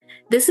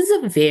This is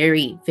a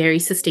very, very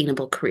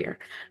sustainable career,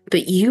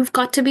 but you've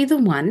got to be the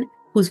one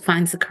who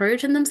finds the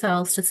courage in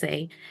themselves to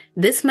say,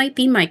 this might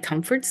be my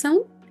comfort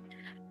zone,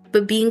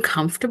 but being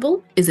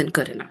comfortable isn't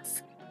good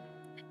enough.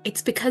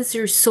 It's because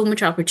there's so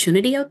much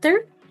opportunity out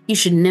there, you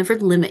should never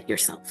limit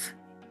yourself.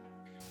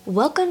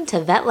 Welcome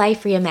to Vet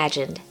Life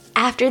Reimagined.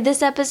 After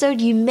this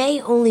episode, you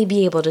may only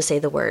be able to say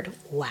the word,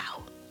 wow.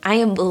 I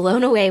am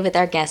blown away with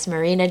our guest,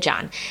 Marina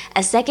John,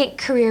 a second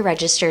career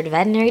registered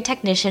veterinary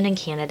technician in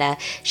Canada.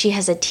 She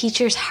has a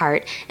teacher's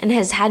heart and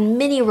has had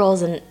many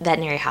roles in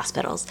veterinary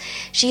hospitals.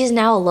 She is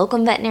now a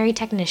locum veterinary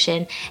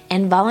technician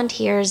and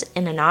volunteers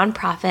in a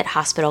nonprofit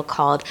hospital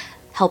called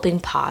Helping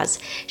Paws.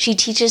 She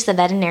teaches the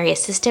veterinary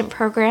assistant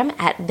program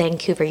at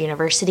Vancouver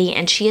University,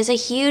 and she is a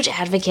huge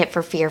advocate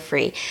for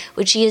fear-free,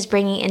 which she is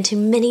bringing into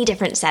many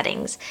different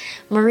settings.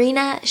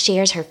 Marina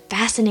shares her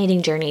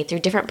fascinating journey through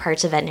different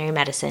parts of veterinary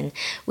medicine.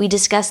 We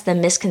discuss the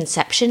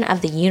misconception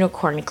of the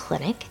unicorn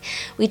clinic.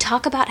 We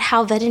talk about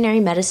how veterinary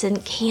medicine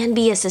can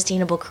be a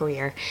sustainable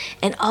career,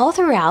 and all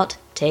throughout,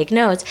 take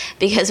notes,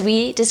 because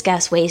we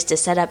discuss ways to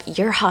set up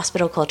your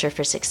hospital culture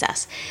for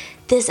success.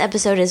 This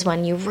episode is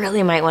one you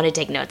really might want to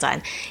take notes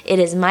on. It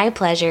is my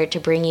pleasure to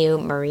bring you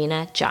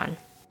Marina John.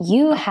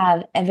 You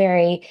have a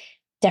very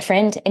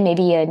different and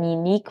maybe a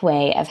unique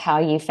way of how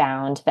you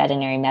found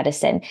veterinary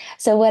medicine.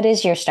 So what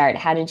is your start?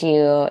 How did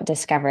you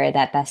discover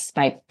that this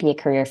might be a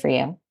career for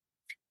you?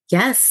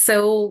 Yes.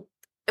 So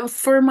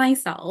for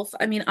myself,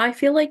 I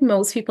feel like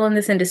most people in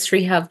this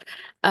industry have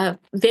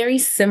very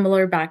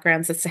similar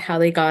backgrounds as to how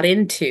they got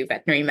into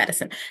veterinary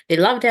medicine. They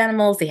loved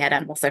animals. They had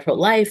animals their whole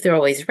life. They're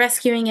always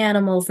rescuing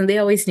animals, and they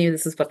always knew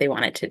this is what they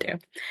wanted to do.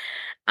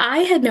 I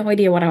had no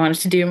idea what I wanted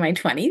to do in my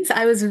 20s.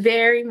 I was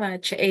very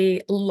much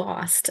a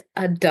lost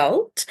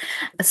adult.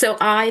 So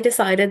I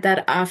decided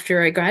that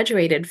after I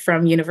graduated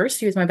from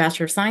university with my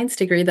Bachelor of Science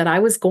degree, that I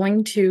was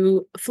going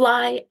to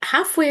fly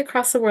halfway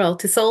across the world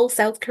to Seoul,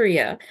 South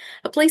Korea,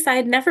 a place I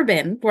had never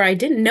been, where I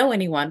didn't know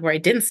anyone, where I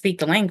didn't speak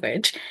the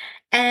language.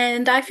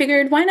 And I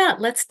figured, why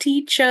not? Let's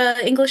teach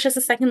English as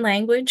a second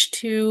language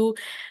to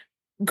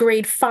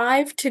grade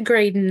 5 to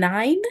grade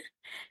 9.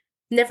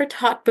 Never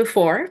taught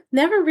before,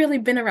 never really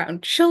been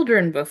around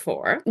children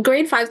before.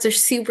 Grade 5s are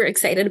super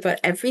excited about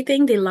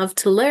everything. They love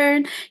to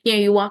learn.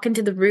 You walk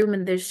into the room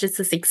and there's just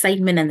this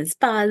excitement and this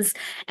buzz.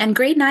 And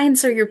grade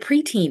 9s are your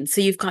preteens.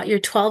 So you've got your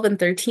 12 and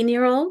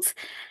 13-year-olds,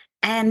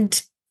 and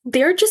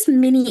they're just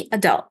mini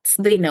adults.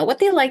 They know what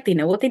they like, they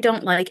know what they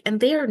don't like, and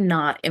they are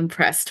not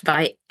impressed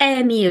by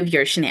any of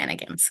your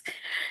shenanigans.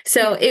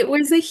 So it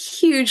was a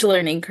huge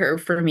learning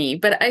curve for me,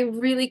 but I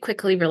really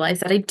quickly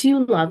realized that I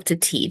do love to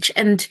teach.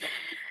 And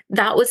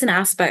that was an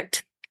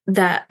aspect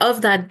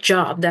of that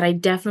job that I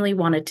definitely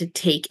wanted to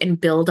take and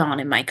build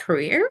on in my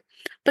career,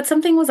 but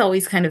something was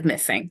always kind of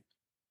missing.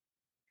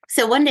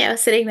 So one day I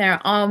was sitting there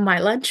on my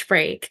lunch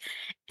break,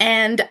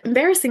 and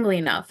embarrassingly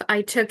enough,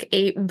 I took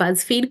a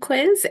BuzzFeed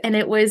quiz, and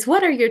it was,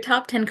 what are your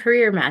top 10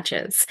 career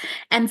matches?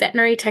 And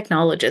veterinary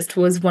technologist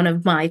was one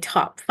of my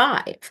top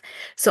 5.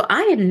 So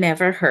I had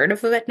never heard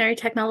of a veterinary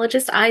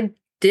technologist. I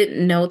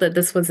didn't know that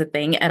this was a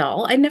thing at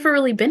all. I'd never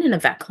really been in a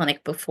vet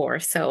clinic before,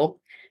 so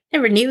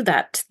never knew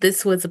that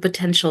this was a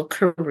potential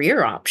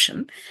career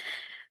option.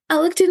 I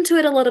looked into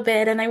it a little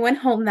bit, and I went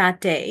home that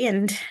day,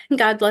 and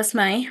God bless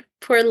my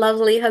poor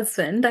lovely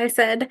husband. I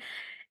said,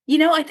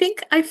 I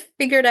think I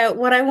figured out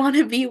what I want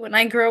to be when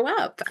I grow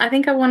up. I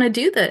think I want to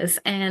do this.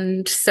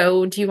 And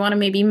so do you want to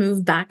maybe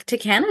move back to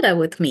Canada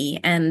with me?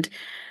 And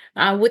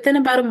within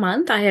about a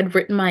month, I had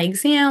written my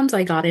exams.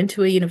 I got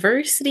into a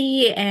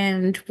university,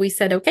 and we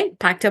said, okay,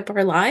 packed up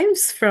our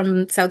lives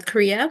from South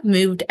Korea,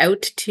 moved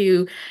out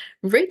to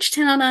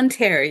Ridgetown,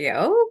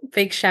 Ontario.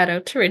 Big shout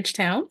out to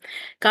Ridgetown.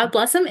 God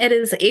bless them. It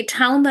is a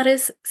town that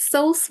is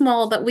so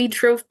small that we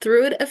drove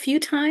through it a few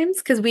times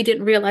because we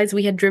didn't realize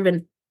we had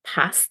driven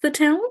past the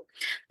town.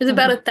 There's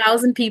about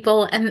 1,000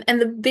 people, and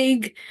the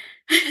big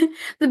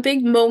the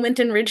big moment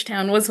in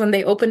Ridgetown was when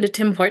they opened a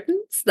Tim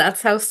Hortons.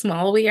 That's how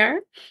small we are.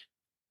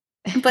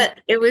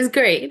 But it was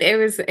great. It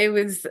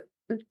was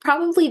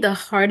probably the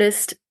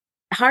hardest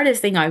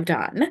thing I've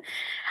done.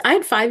 I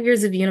had 5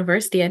 years of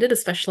university. I did a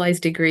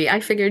specialized degree. I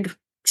figured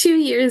 2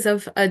 years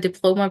of a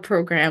diploma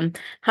program,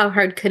 how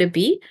hard could it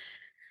be?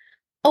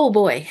 Oh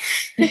boy.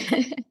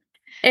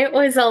 It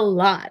was a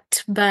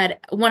lot, but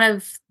one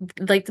of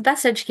the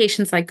best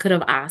educations I could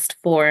have asked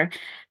for.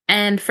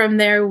 And from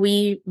there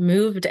we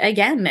moved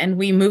again, and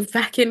we moved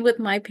back in with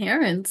my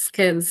parents,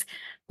 because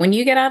when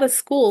you get out of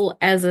school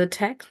as a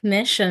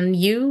technician,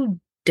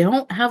 you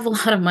don't have a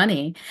lot of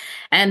money.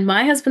 And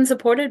my husband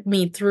supported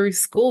me through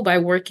school by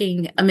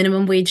working a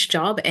minimum wage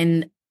job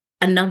in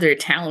another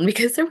town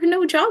because there were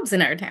no jobs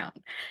in our town.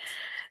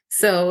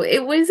 So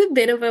it was a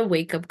bit of a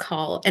wake-up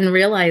call, and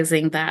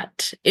realizing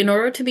that in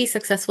order to be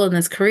successful in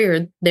this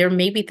career, there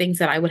may be things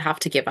that I would have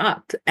to give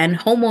up. And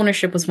home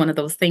ownership was one of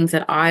those things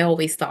that I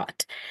always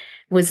thought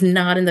was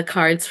not in the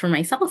cards for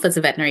myself as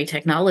a veterinary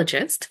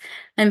technologist.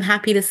 I'm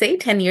happy to say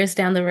 10 years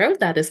down the road,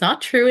 that is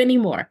not true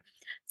anymore.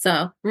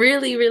 So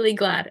really, really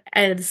glad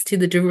as to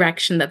the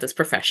direction that this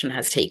profession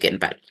has taken.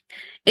 But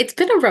It's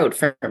been a road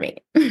for me.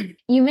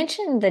 You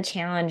mentioned the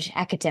challenge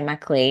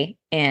academically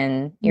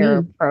in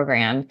your Mm.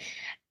 program.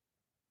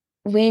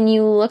 When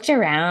you looked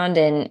around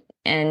and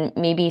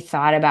maybe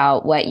thought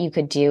about what you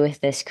could do with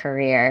this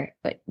career,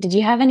 did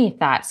you have any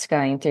thoughts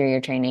going through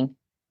your training?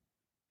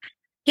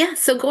 Yeah,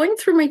 so going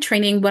through my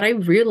training, what I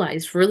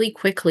realized really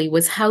quickly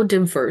was how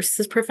diverse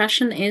this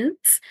profession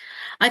is.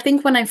 I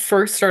think when I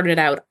first started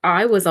out,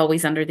 I was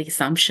always under the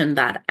assumption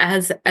that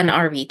as an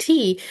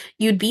RVT,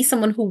 you'd be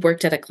someone who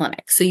worked at a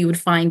clinic. So you would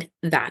find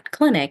that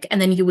clinic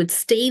and then you would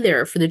stay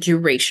there for the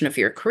duration of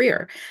your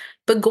career.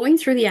 But going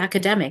through the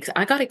academics,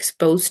 I got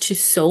exposed to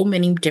so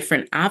many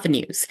different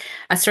avenues.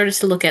 I started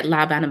to look at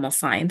lab animal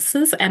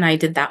sciences, and I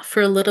did that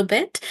for a little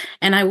bit.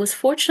 And I was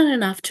fortunate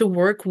enough to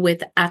work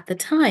with, at the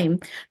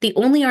time, the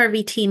only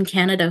RVT in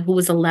Canada who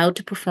was allowed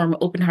to perform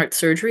open heart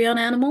surgery on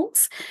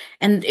animals.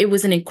 And it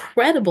was an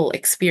incredible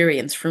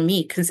experience for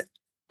me because,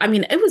 I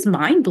mean, it was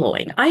mind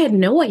blowing. I had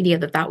no idea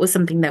that that was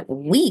something that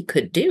we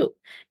could do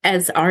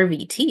as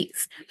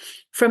RVTs.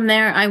 From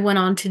there, I went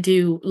on to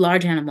do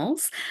large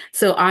animals.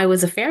 So I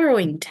was a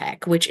farrowing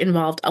tech, which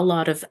involved a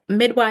lot of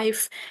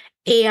midwife,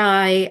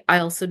 AI. I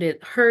also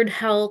did herd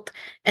health,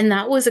 and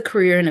that was a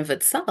career in of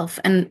itself.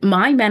 And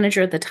my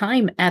manager at the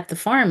time at the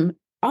farm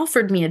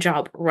offered me a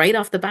job right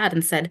off the bat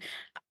and said,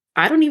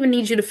 I don't even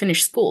need you to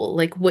finish school.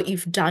 Like what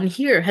you've done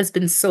here has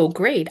been so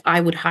great.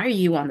 I would hire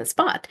you on the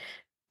spot.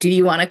 Do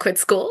you want to quit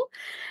school?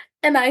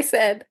 And I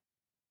said,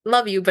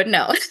 love you, but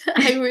no,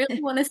 I really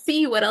want to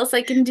see what else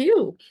I can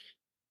do.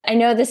 I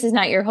know this is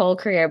not your whole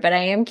career, but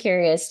I am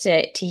curious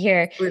to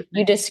hear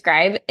you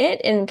describe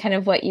it and kind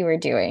of what you were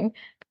doing.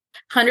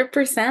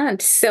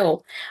 100%.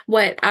 So,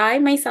 what I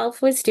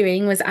myself was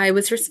doing was I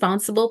was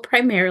responsible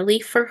primarily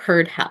for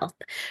herd health.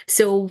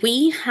 So,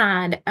 we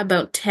had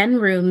about 10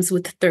 rooms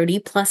with 30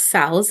 plus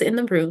sows in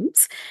the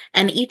rooms,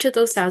 and each of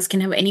those sows can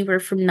have anywhere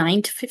from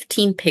 9 to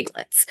 15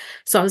 piglets.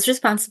 So, I was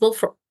responsible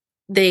for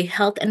the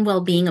health and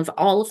well being of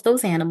all of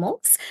those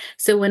animals.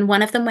 So, when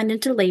one of them went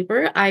into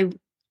labor,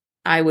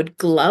 I would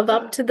glove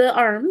up to the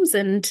arms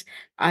and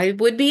I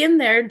would be in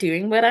there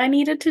doing what I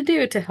needed to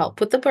do to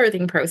help with the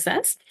birthing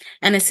process.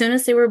 And as soon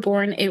as they were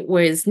born, it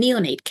was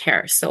neonate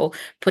care. So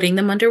putting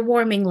them under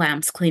warming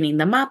lamps, cleaning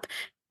them up,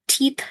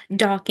 teeth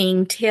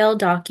docking, tail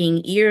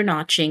docking, ear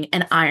notching,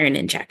 and iron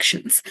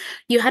injections.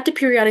 You had to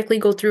periodically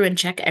go through and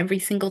check every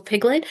single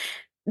piglet.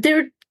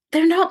 They're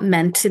they're not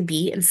meant to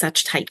be in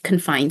such tight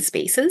confined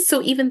spaces.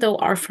 So even though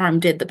our farm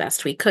did the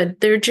best we could,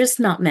 they're just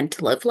not meant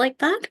to live like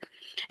that.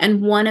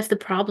 And one of the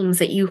problems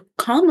that you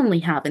commonly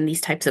have in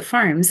these types of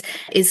farms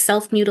is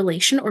self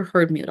mutilation or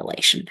herd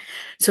mutilation.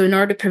 So, in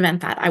order to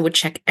prevent that, I would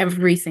check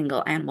every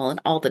single animal in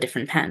all the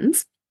different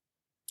pens.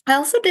 I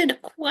also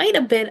did quite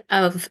a bit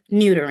of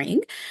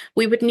neutering.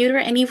 We would neuter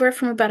anywhere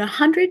from about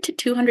 100 to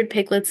 200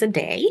 piglets a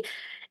day.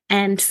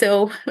 And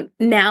so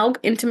now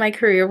into my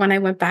career, when I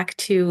went back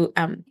to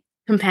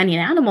companion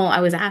animal, I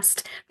was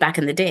asked back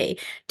in the day,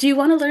 do you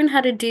want to learn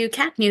how to do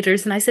cat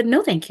neuters? And I said,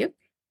 no, thank you.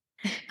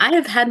 I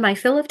have had my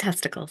fill of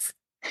testicles.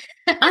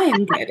 I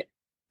am good.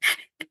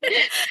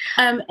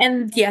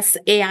 And yes,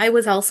 AI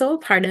was also a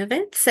part of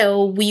it.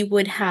 So we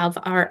would have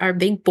our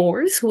big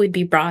boars who would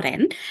be brought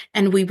in,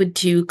 and we would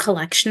do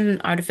collection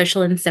and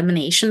artificial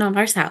insemination on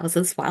our sows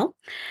as well.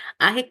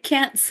 I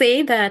can't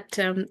say that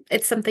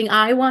it's something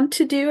I want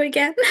to do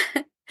again.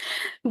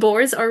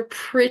 Boars are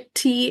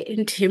pretty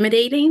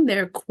intimidating.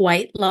 They're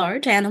quite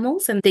large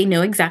animals and they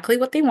know exactly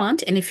what they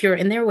want. And if you're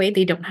in their way,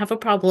 they don't have a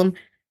problem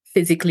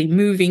physically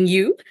moving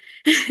you.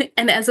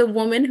 And as a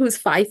woman who's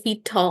 5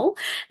 feet tall,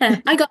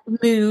 I got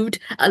moved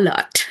a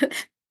lot.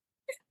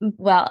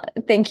 Well,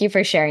 thank you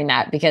for sharing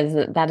that because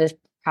that is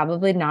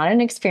probably not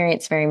an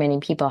experience very many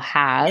people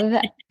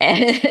have.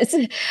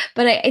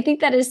 But I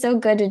think that is so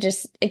good to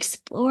just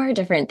explore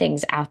different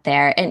things out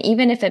there. And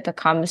even if it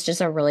becomes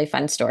just a really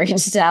fun story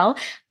to tell,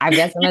 I've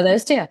got some of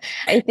those too.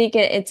 I think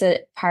it's a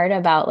part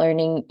about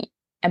learning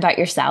about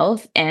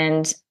yourself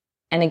and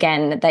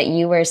again that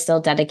you were still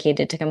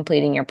dedicated to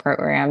completing your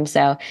program.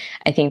 So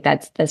I think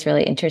that's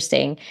really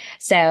interesting.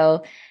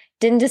 So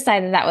didn't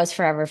decide that that was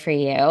forever for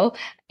you.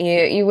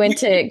 You went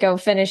to go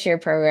finish your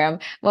program.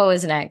 What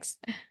was next?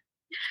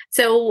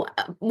 So,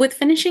 with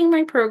finishing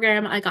my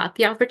program, I got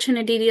the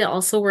opportunity to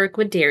also work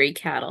with dairy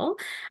cattle.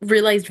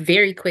 Realized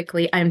very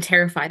quickly I'm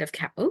terrified of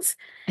cows,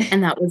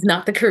 and that was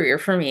not the career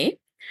for me.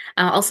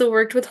 Also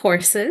worked with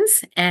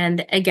horses,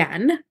 and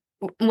again,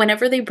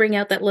 whenever they bring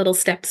out that little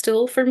step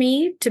stool for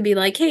me to be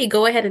like, "Hey,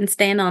 go ahead and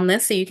stand on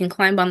this so you can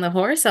climb on the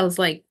horse," I was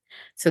like,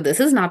 "So this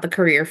is not the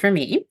career for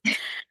me."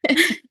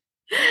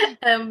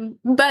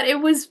 But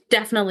it was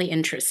definitely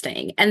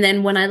interesting. And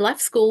then when I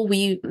left school,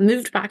 we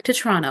moved back to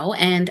Toronto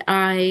and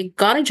I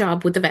got a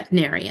job with the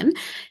veterinarian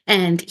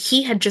and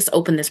he had just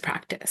opened this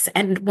practice.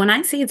 And when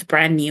I say it's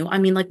brand new, I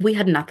mean like we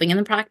had nothing in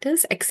the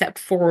practice except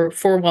for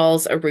four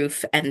walls, a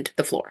roof, and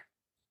the floor.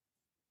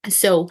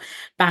 So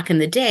back in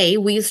the day,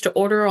 we used to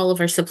order all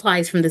of our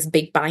supplies from this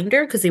big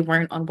binder because they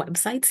weren't on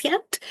websites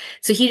yet.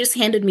 So he just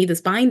handed me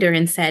this binder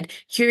and said,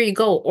 "Here you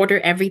go, order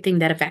everything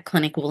that a vet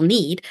clinic will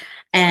need.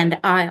 And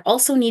I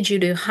also need you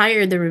to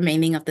hire the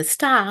remaining of the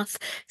staff,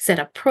 set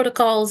up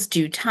protocols,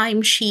 do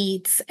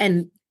timesheets,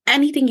 and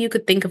anything you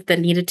could think of that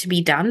needed to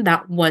be done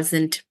that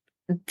wasn't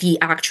the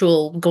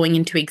actual going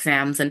into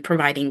exams and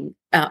providing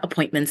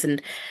appointments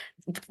and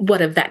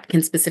what a vet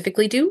can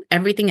specifically do.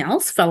 Everything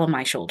else fell on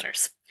my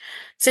shoulders."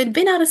 So I'd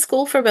been out of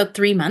school for about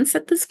 3 months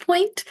at this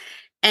point,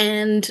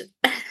 and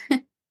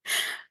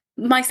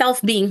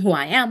myself being who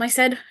I am, I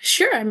said,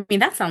 "Sure, I mean,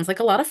 that sounds like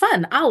a lot of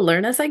fun. I'll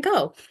learn as I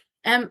go."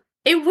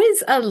 It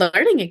was a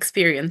learning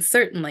experience,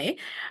 certainly.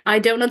 I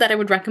don't know that I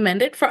would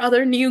recommend it for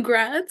other new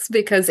grads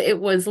because it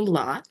was a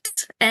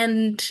lot.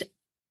 And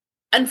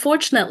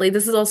unfortunately,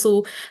 this is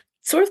also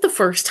sort of the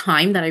first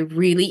time that I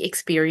really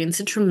experienced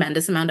a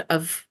tremendous amount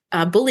of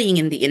bullying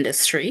in the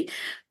industry,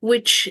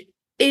 which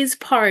is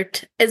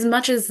part, as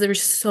much as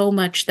there's so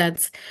much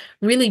that's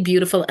really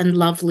beautiful and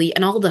lovely,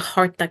 and all the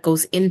heart that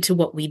goes into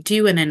what we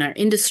do and in our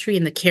industry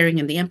and the caring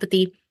and the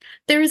empathy,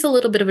 there is a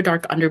little bit of a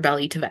dark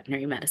underbelly to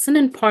veterinary medicine,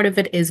 and part of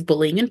it is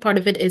bullying, and part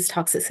of it is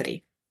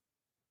toxicity.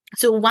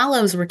 So while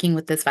I was working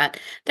with this vet,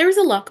 there was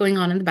a lot going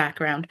on in the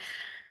background.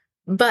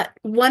 But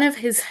one of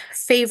his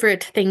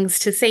favorite things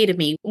to say to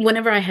me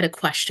whenever I had a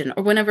question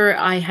or whenever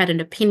I had an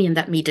opinion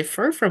that may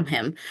differ from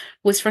him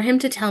was for him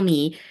to tell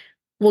me,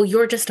 "Well,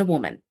 you're just a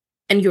woman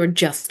and you're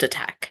just a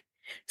tech.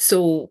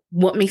 So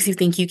what makes you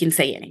think you can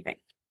say anything?"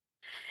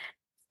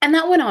 And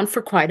that went on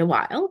for quite a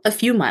while, a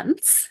few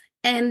months.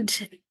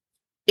 And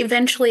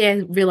eventually I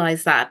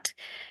realized that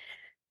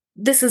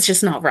this is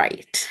just not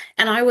right.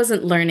 And I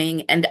wasn't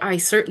learning, and I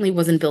certainly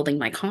wasn't building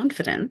my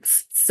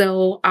confidence.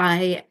 So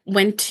I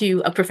went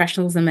to a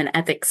professionalism and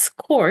ethics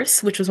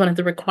course, which was one of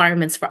the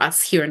requirements for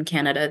us here in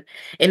Canada,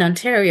 in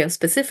Ontario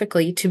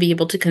specifically, to be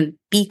able to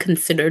be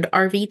considered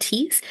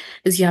RVTs,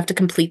 is you have to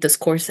complete this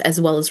course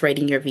as well as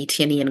writing your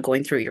VTNE and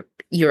going through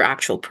your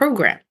actual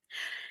program.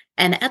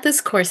 And at this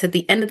course, at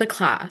the end of the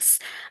class,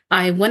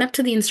 I went up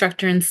to the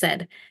instructor and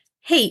said,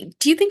 "Hey,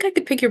 do you think I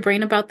could pick your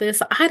brain about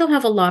this? I don't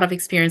have a lot of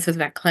experience with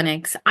vet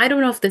clinics. I don't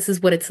know if this is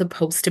what it's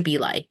supposed to be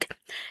like."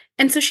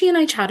 And so she and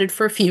I chatted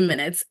for a few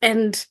minutes,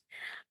 and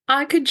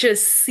I could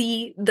just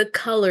see the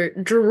color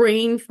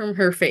drain from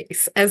her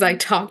face as I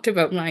talked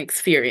about my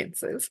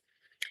experiences.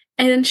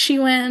 And she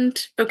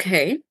went,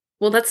 "Okay,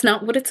 well, that's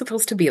not what it's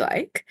supposed to be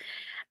like."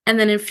 And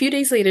then a few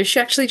days later, she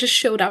actually just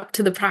showed up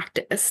to the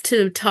practice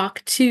to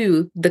talk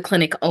to the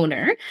clinic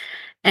owner.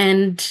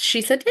 And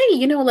she said,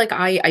 "Hey, like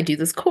I do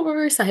this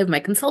course, I have my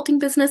consulting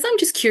business. I'm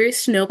just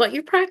curious to know about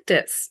your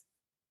practice."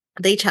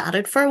 They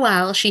chatted for a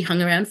while. She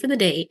hung around for the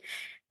day.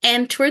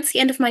 And towards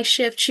the end of my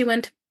shift, she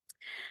went,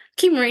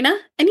 "Okay, Marina,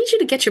 I need you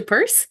to get your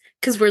purse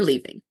because we're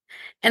leaving."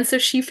 And so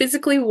she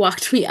physically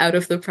walked me out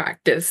of the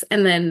practice.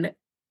 And then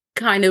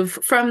kind of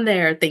from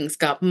there, things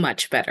got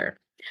much better.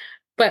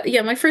 But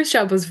yeah, my first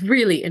job was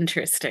really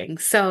interesting.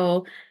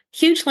 So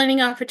huge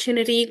learning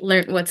opportunity,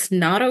 learn what's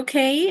not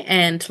okay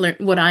and learn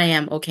what I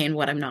am okay and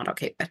what I'm not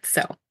okay with.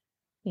 So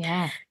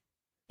Yeah.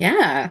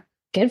 yeah.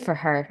 Good for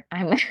her.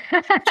 I'm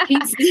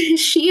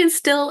She is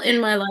still in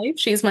my life.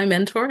 She's my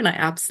mentor and I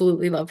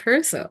absolutely love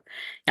her. So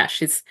yeah,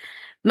 she's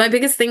my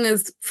biggest thing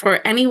is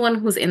for anyone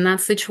who's in that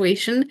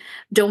situation,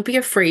 don't be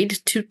afraid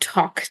to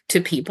talk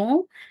to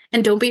people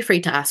and don't be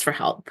afraid to ask for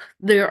help.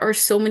 There are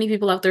so many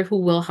people out there who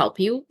will help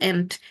you.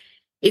 And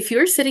if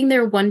you're sitting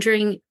there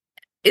wondering,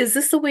 is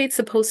this the way it's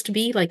supposed to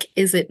be? Like,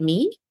 is it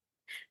me?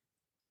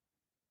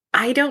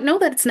 I don't know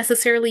that it's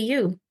necessarily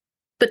you,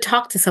 but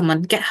talk to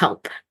someone, get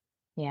help.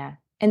 Yeah.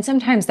 And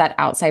sometimes that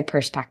outside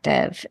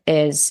perspective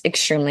is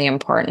extremely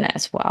important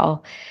as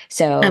well.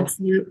 So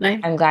Absolutely.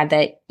 I'm glad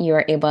that you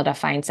were able to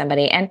find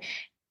somebody, and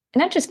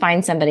not just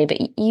find somebody, but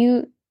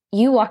you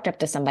walked up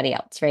to somebody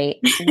else, right?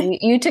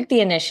 You took the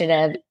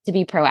initiative to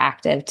be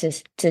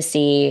proactive to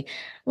see,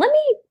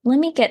 let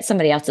me get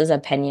somebody else's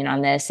opinion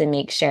on this and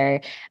make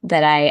sure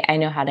that I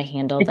know how to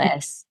handle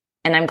this.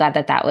 And I'm glad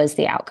that that was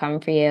the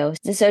outcome for you.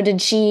 So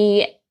did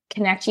she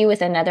connect you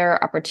with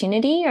another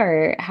opportunity,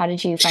 or how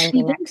did you find the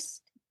She did. next?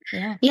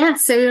 Yeah. Yeah,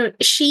 so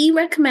she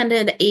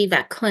recommended a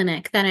vet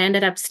clinic that I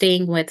ended up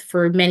staying with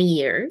for many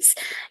years.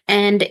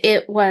 And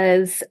it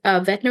was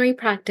a veterinary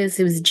practice.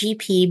 It was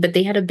GP, but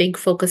they had a big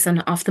focus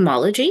on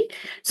ophthalmology.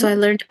 So I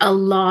learned a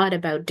lot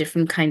about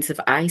different kinds of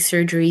eye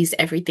surgeries,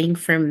 everything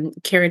from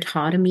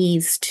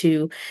keratotomies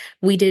to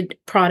we did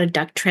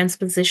product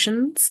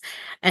transpositions.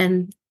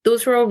 And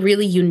those were all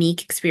really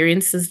unique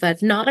experiences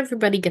that not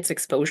everybody gets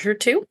exposure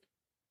to.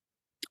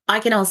 I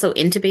can also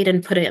intubate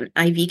and put an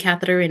IV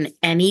catheter in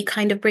any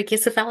kind of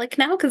brachycephalic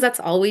now because that's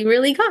all we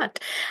really got.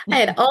 I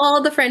had all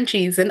the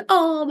Frenchies and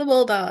all the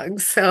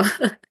bulldogs. So,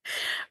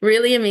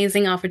 really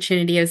amazing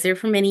opportunity. I was there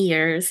for many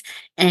years.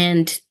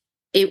 And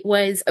It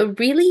was a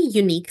really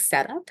unique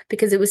setup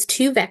because it was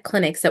two vet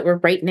clinics that were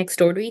right next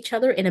door to each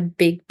other in a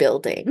big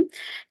building.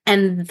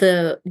 And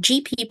the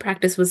GP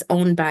practice was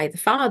owned by the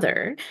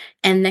father.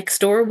 And next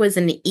door was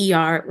an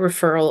ER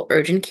referral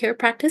urgent care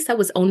practice that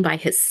was owned by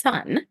his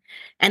son.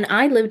 And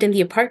I lived in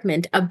the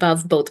apartment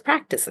above both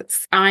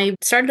practices. I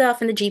started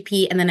off in the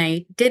GP and then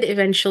I did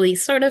eventually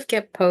sort of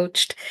get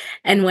poached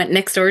and went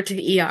next door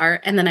to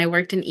ER. And then I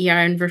worked in ER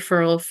and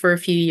referral for a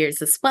few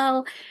years as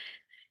well.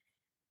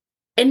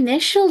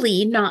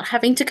 Initially, not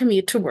having to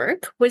commute to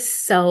work was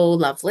so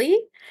lovely.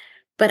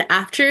 But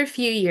after a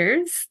few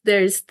years,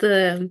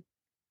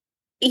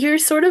 you're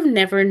sort of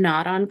never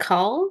not on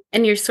call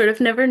and you're sort of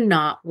never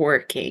not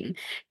working.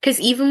 Because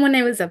even when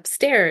I was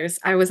upstairs,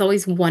 I was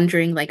always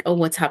wondering, like, oh,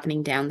 what's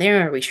happening down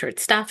there? Are we short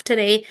staffed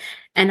today?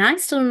 And I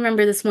still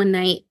remember this one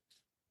night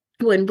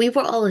when we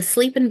were all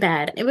asleep in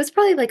bed. It was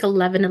probably like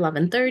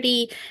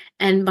 11:30,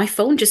 and my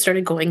phone just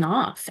started going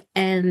off.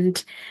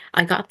 And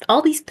I got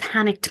all these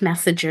panicked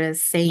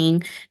messages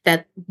saying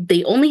that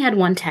they only had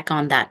one tech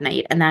on that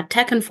night, and that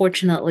tech,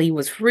 unfortunately,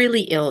 was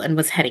really ill and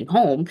was heading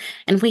home.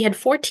 And we had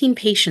 14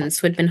 patients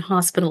who had been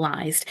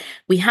hospitalized.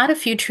 We had a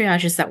few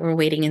triages that were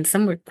waiting, and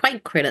some were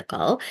quite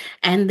critical,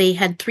 and they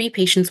had three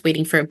patients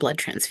waiting for a blood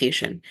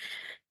transfusion.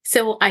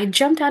 So I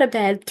jumped out of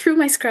bed, threw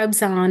my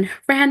scrubs on,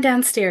 ran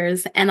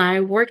downstairs, and I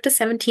worked a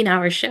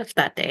 17-hour shift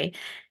that day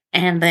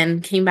and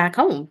then came back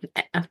home,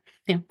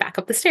 back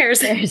up the stairs.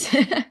 There's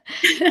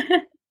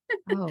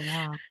Oh,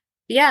 wow.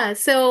 Yeah,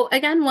 so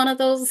again, one of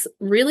those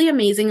really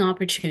amazing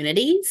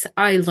opportunities.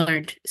 I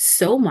learned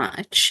so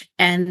much,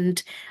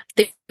 and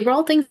they were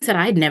all things that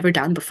I had never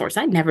done before.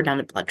 So I'd never done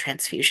a blood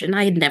transfusion.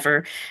 I had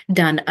never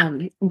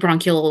done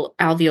bronchial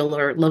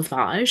alveolar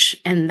lavage,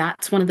 and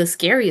that's one of the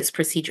scariest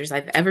procedures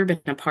I've ever been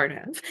a part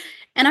of.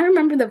 And I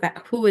remember the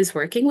vet who was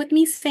working with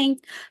me saying,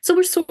 "So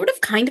we're sort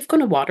of kind of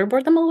going to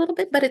waterboard them a little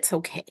bit, but it's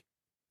okay."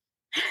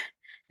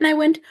 And I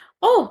went,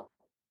 "Oh,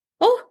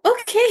 oh,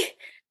 okay,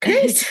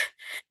 great."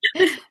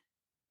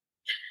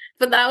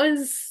 But that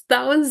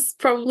was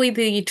probably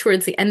the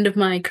towards the end of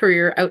my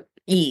career out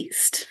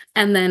east.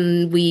 And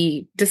then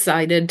we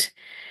decided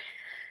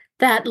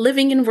that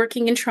living and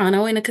working in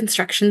Toronto in a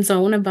construction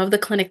zone above the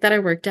clinic that I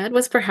worked at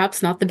was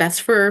perhaps not the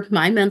best for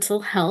my mental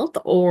health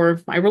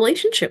or my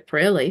relationship,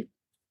 really.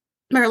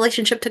 My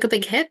relationship took a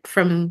big hit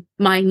from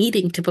my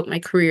needing to put my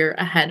career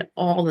ahead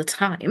all the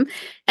time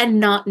and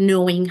not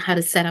knowing how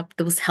to set up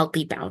those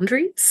healthy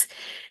boundaries.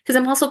 Because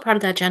I'm also part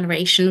of that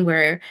generation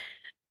where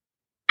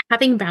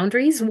having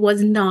boundaries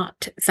was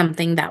not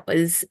something that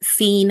was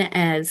seen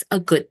as a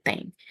good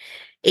thing.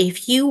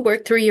 If you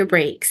worked through your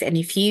breaks and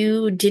if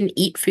you didn't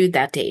eat food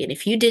that day and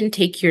if you didn't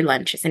take your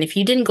lunches and if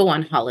you didn't go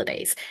on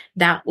holidays,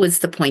 that was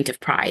the point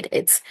of pride.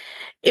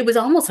 It was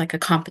almost like a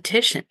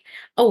competition.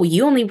 Oh,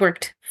 you only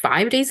worked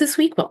 5 days this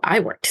week? Well, I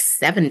worked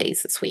 7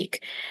 days this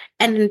week.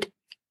 And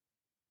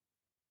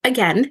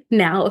again,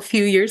 now a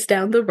few years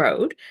down the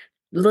road,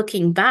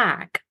 looking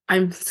back,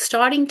 I'm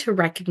starting to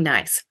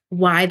recognize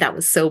why that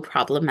was so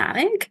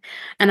problematic.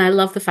 And I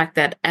love the fact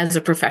that as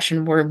a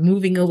profession, we're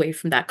moving away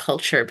from that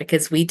culture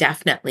because we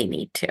definitely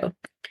need to.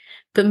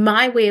 But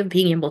my way of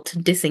being able to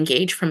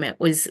disengage from it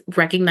was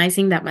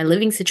recognizing that my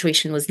living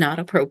situation was not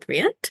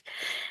appropriate.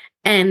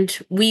 And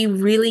we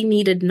really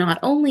needed not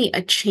only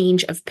a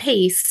change of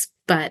pace,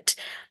 but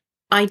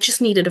I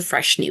just needed a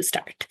fresh new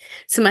start.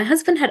 So my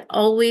husband had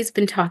always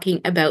been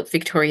talking about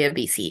Victoria,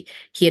 BC.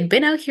 He had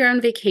been out here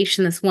on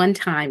vacation this one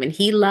time and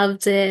he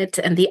loved it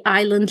and the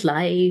island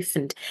life.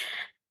 And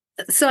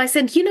so I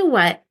said, you know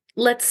what?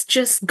 Let's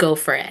just go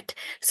for it.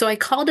 So I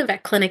called a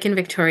vet clinic in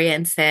Victoria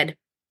and said,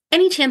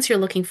 any chance you're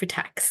looking for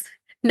techs?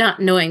 Not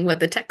knowing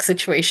what the tech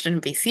situation in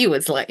BC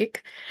was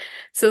like.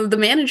 So the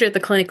manager at the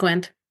clinic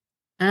went,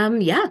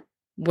 yeah,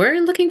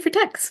 we're looking for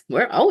techs.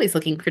 We're always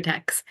looking for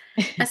techs.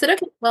 I said,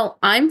 okay, well,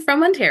 I'm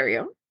from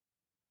Ontario.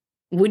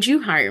 Would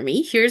you hire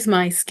me? Here's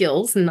my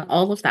skills and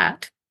all of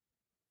that.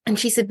 And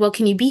she said, well,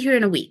 can you be here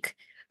in a week?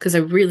 Because I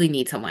really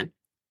need someone.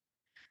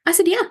 I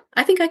said, yeah,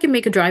 I think I can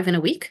make a drive in a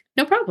week.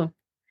 No problem.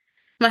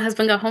 My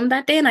husband got home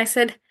that day and I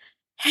said,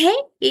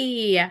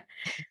 hey,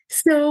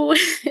 so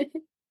do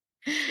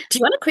you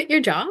want to quit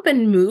your job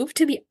and move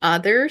to the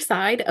other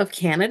side of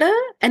Canada?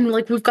 And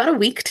like, we've got a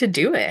week to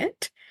do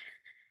it.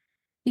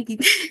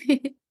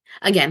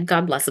 Again,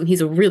 God bless him.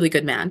 He's a really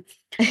good man.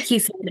 He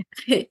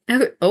said,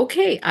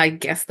 okay, I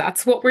guess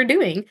that's what we're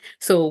doing.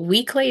 So a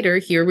week later,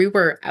 here we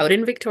were out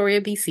in Victoria,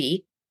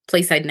 BC,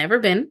 place I'd never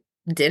been,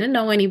 didn't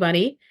know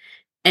anybody,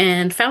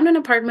 and found an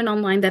apartment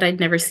online that I'd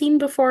never seen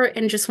before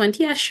and just went,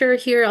 yeah, sure,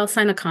 here, I'll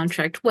sign a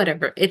contract,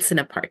 whatever. It's an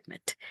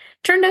apartment.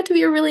 Turned out to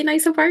be a really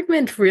nice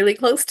apartment, really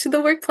close to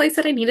the workplace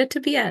that I needed to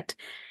be at.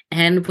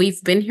 And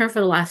we've been here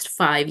for the last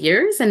 5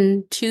 years.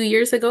 And 2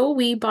 years ago,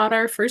 we bought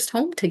our first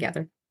home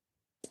together.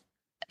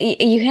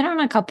 You hit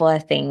on a couple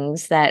of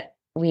things that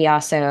we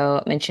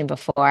also mentioned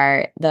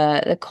before.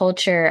 The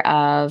culture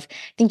of, I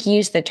think you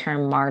used the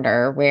term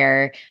martyr,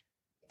 where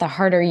the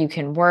harder you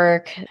can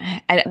work,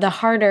 the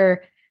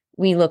harder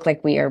we look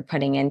like we are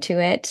putting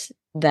into it,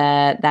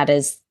 that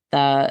is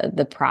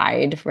the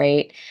pride,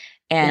 right?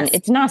 and Yes.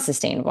 it's not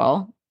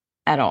sustainable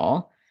at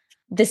all.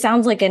 This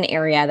sounds like an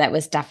area that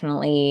was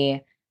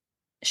definitely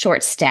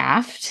short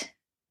staffed.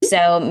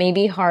 So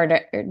maybe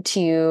harder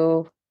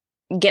to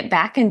get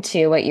back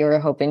into what you were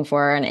hoping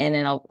for and in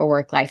a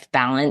work life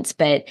balance.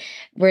 But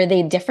were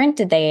they different?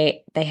 Did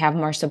they have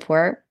more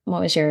support?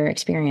 What was your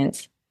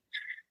experience?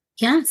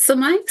 Yeah, so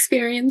my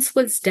experience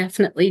was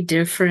definitely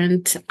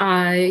different.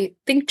 I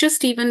think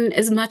just even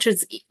as much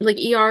as like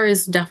ER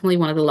is definitely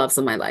one of the loves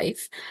of my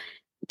life.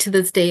 To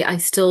this day, I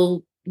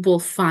still will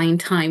find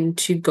time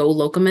to go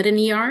locum at an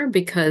ER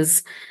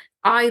because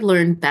I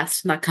learn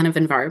best in that kind of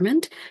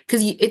environment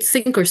because it's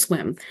sink or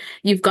swim.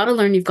 You've got to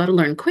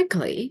learn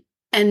quickly.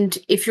 And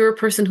if you're a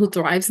person who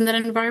thrives in that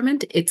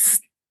environment, it's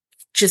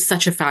just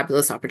such a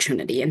fabulous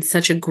opportunity and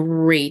such a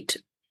great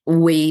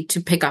way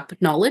to pick up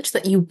knowledge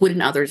that you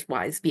wouldn't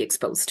otherwise be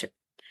exposed to.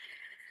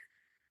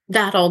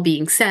 That all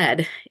being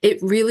said, it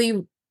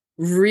really,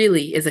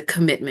 really is a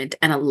commitment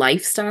and a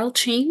lifestyle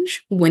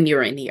change when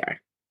you're in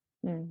here.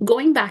 Mm.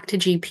 Going back to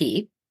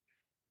GP,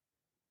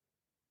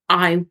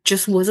 I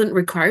just wasn't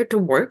required to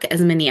work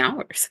as many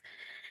hours.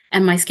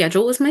 And my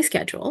schedule was my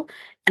schedule.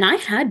 And I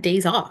had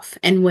days off.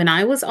 And when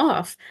I was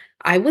off,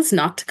 I was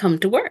not to come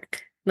to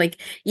work.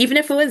 Like, even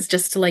if it was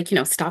just to, like,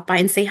 stop by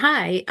and say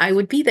hi, I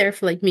would be there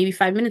for like maybe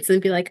 5 minutes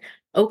and be like,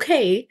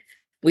 okay,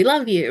 we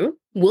love you.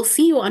 We'll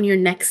see you on your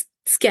next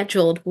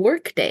scheduled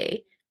work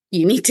day.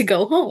 You need to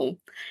go home.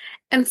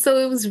 And so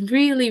it was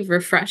really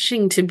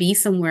refreshing to be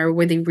somewhere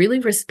where they really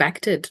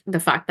respected the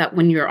fact that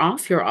when you're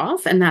off,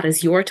 and that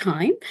is your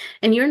time,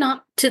 and you're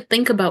not to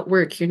think about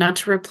work, you're not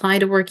to reply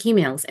to work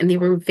emails. And they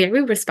were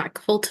very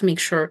respectful to make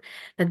sure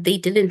that they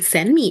didn't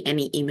send me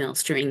any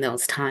emails during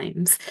those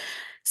times.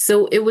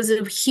 So it was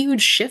a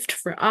huge shift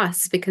for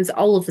us because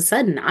all of a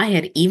sudden I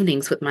had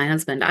evenings with my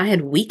husband, I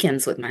had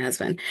weekends with my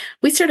husband.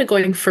 We started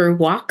going for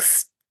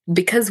walks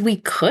because we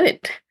could.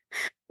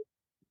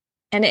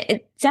 And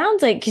it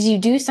sounds like because you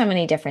do so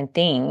many different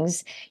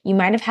things, you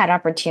might have had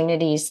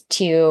opportunities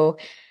to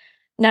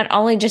not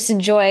only just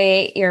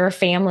enjoy your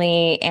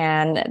family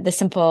and the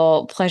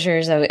simple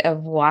pleasures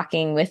of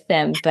walking with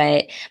them,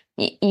 but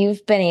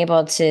you've been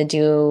able to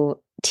do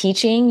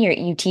teaching.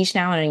 You teach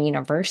now in a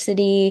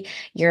university.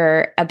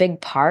 You're a big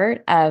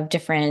part of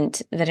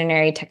different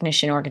veterinary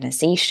technician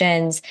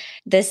organizations.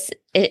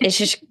 It's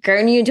just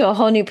grown you into a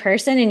whole new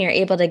person, and you're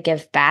able to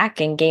give back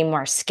and gain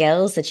more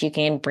skills that you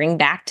can bring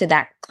back to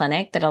that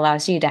clinic that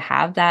allows you to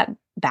have that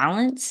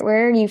balance.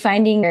 Where are you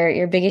finding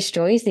your biggest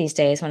joys these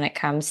days when it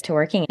comes to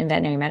working in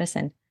veterinary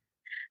medicine?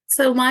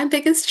 So my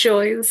biggest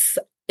joys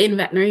in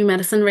veterinary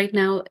medicine right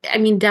now, I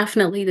mean,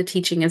 definitely the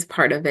teaching is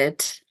part of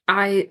it.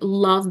 I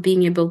love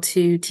being able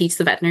to teach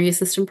the veterinary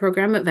assistant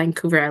program at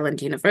Vancouver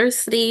Island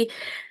University.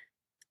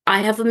 I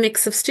have a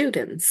mix of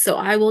students, so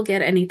I will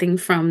get anything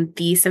from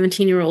the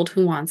 17-year-old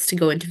who wants to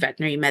go into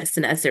veterinary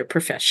medicine as their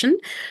profession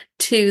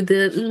to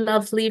the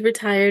lovely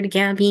retired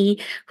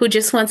Gabby who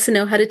just wants to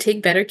know how to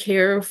take better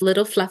care of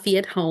little Fluffy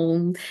at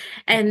home.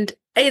 And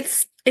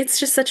it's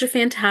just such a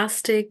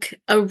fantastic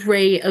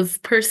array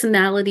of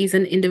personalities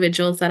and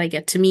individuals that I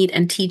get to meet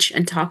and teach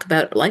and talk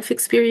about life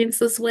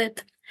experiences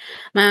with.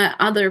 My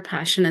other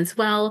passion as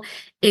well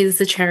is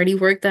the charity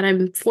work that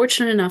I'm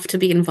fortunate enough to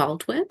be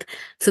involved with.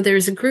 So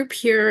there's a group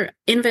here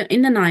in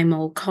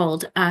Nanaimo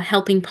called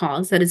Helping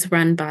Paws that is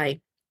run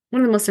by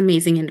one of the most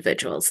amazing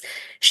individuals.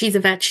 She's a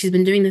vet. She's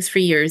been doing this for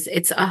years.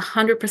 It's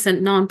 100%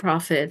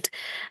 nonprofit.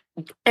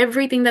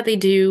 Everything that they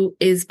do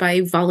is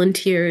by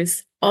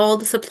volunteers. All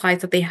the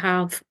supplies that they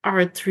have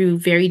are through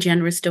very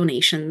generous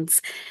donations.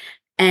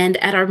 And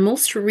at our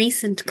most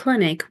recent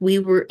clinic, we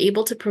were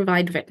able to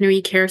provide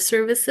veterinary care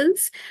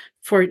services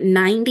for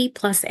 90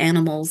 plus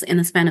animals in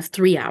a span of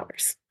 3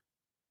 hours.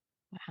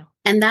 Wow.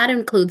 And that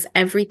includes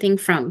everything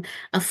from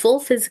a full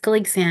physical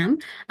exam,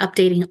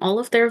 updating all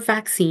of their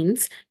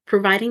vaccines,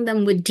 providing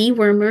them with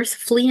dewormers,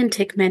 flea and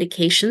tick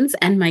medications,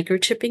 and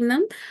microchipping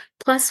them.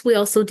 Plus, we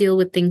also deal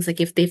with things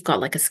like if they've got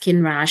like a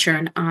skin rash or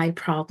an eye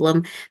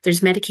problem,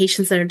 there's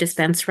medications that are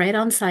dispensed right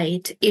on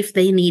site. If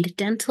they need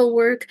dental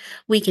work,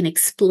 we can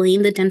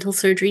explain the dental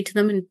surgery to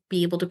them and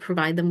be able to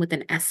provide them with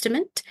an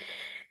estimate.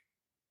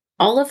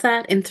 All of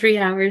that in 3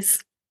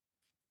 hours.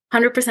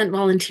 100%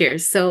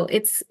 volunteers. So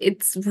it's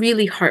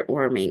really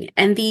heartwarming.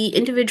 And the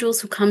individuals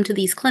who come to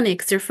these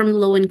clinics, they're from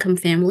low income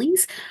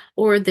families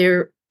or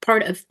they're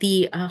part of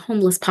the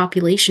homeless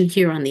population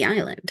here on the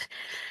island.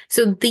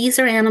 So these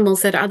are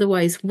animals that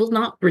otherwise will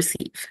not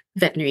receive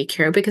veterinary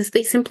care because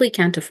they simply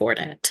can't afford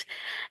it.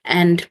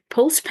 And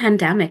post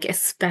pandemic,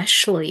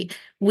 especially,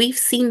 we've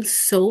seen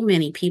so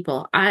many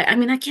people. I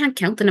mean, I can't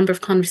count the number of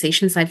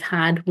conversations I've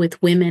had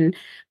with women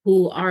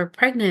who are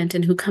pregnant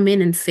and who come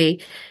in and say,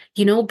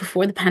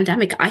 before the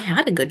pandemic, I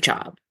had a good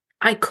job.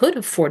 I could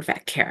afford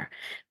vet care,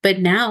 but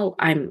now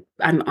I'm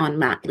on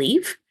mat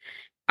leave.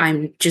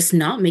 I'm just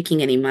not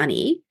making any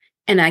money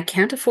and I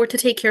can't afford to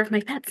take care of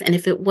my pets. And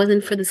if it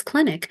wasn't for this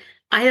clinic,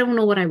 I don't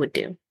know what I would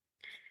do.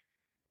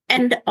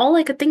 And all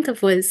I could think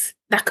of was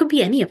that could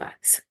be any of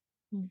us.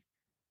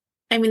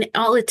 I mean,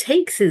 all it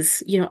takes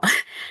is,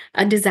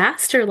 a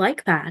disaster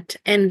like that,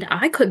 and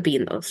I could be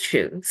in those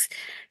shoes.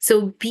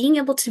 So being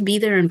able to be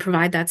there and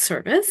provide that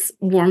service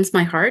warms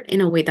my heart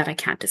in a way that I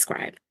can't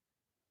describe.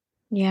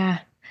 Yeah.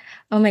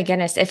 Oh my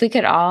goodness. If we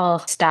could all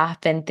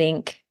stop and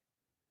think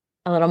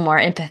a little more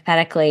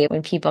empathetically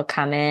when people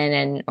come in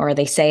and or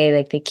they say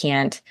like they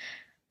can't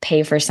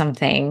pay for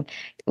something.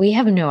 We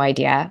have no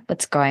idea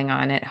what's going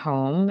on at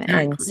home.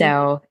 And Exactly.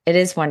 so it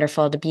is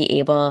wonderful to be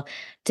able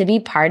to be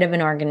part of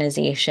an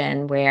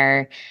organization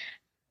where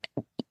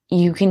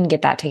you can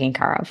get that taken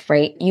care of,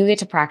 right? You get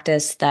to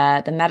practice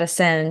the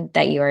medicine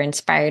that you are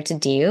inspired to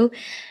do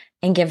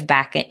and give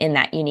back in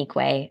that unique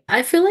way.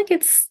 I feel like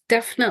it's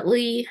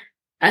definitely,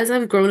 as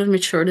I've grown and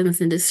matured in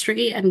this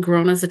industry and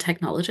grown as a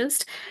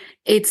technologist,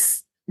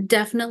 it's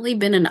definitely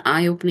been an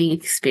eye-opening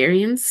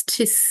experience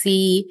to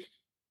see.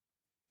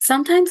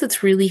 Sometimes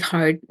it's really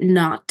hard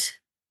not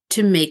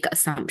to make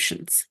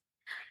assumptions,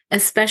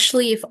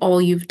 especially if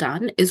all you've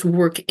done is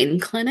work in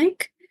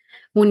clinic.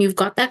 When you've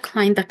got that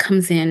client that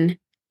comes in,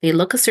 they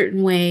look a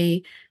certain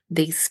way,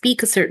 they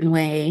speak a certain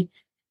way,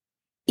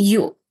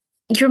 you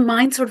your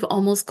mind sort of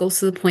almost goes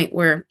to the point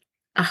where,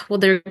 well,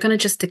 they're going to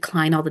just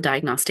decline all the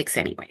diagnostics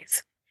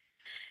anyways.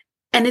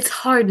 And it's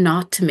hard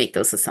not to make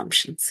those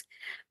assumptions.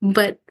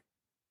 But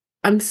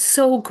I'm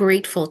so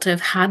grateful to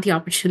have had the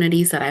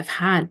opportunities that I've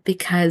had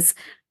because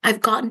I've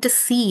gotten to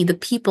see the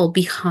people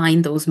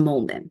behind those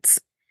moments.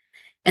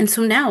 And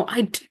so now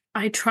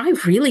I try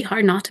really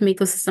hard not to make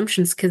those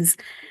assumptions because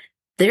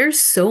there's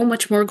so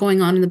much more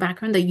going on in the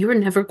background that you're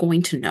never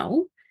going to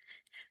know.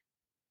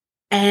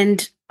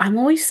 And I'm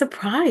always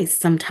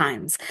surprised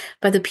sometimes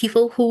by the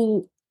people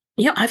who,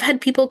 I've had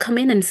people come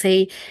in and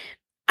say,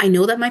 I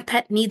know that my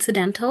pet needs a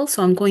dental,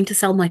 so I'm going to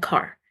sell my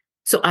car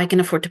so I can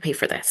afford to pay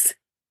for this.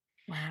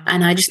 Wow.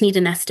 And I just need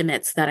an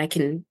estimate so that I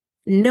can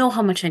know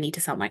how much I need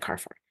to sell my car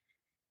for.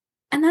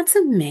 And that's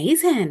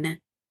amazing.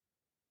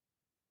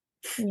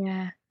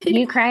 Yeah. Do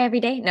you cry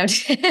every day? No.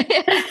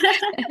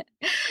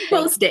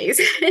 Most days.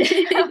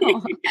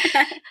 Oh.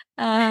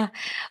 Uh,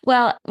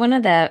 well, one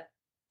of the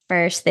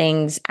first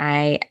things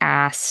I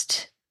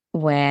asked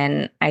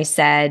when I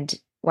said,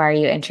 why are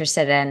you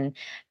interested in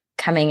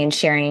coming and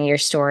sharing your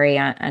story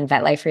on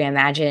Vet Life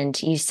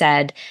Reimagined? You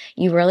said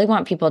you really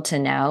want people to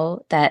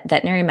know that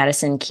veterinary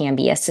medicine can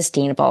be a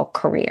sustainable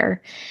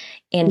career.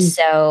 And Mm.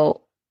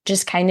 so,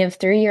 just kind of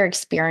through your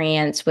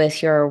experience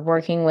with your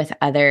working with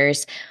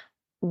others,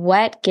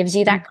 what gives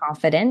you that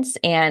confidence?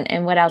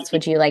 And what else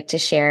would you like to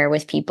share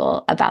with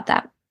people about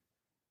that?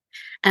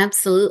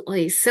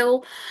 Absolutely.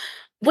 So,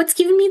 what's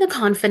given me the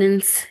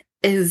confidence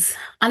is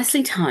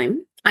honestly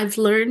time. I've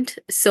learned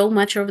so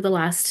much over the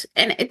last,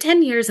 and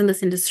 10 years in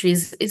this industry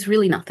is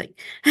really nothing.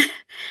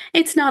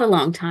 It's not a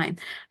long time,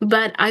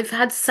 but I've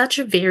had such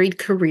a varied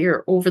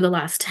career over the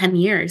last 10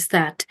 years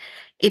that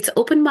it's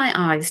opened my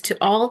eyes to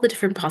all the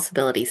different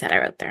possibilities that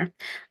are out there.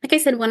 Like I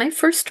said, when I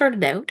first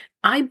started out,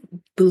 I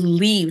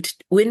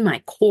believed in my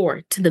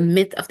core to the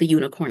myth of the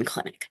unicorn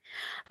clinic.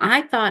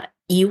 I thought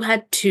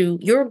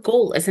your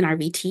goal as an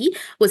RVT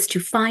was to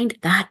find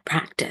that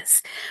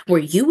practice where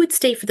you would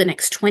stay for the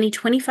next 20,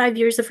 25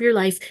 years of your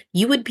life.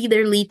 You would be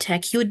their lead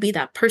tech. You would be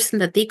that person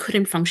that they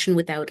couldn't function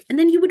without. And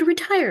then you would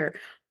retire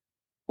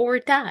or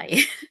die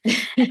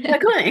at the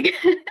clinic,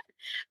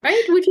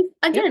 right? Which is,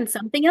 Yep. again,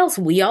 something else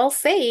we all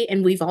say,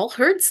 and we've all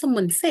heard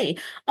someone say,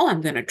 oh, I'm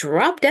going to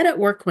drop dead at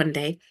work one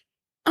day.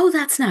 Oh,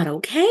 that's not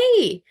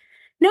okay.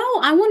 No,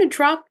 I want to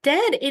drop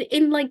dead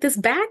in like this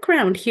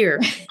background here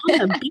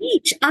on a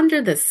beach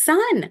under the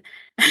sun.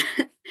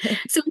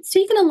 So it's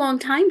taken a long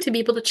time to be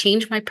able to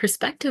change my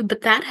perspective,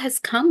 but that has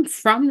come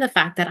from the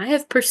fact that I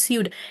have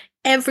pursued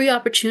every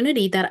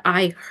opportunity that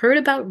I heard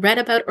about, read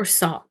about, or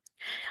saw.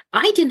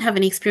 I didn't have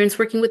any experience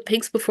working with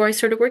pigs before I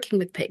started working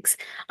with pigs.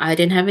 I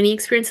didn't have any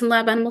experience in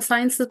lab animal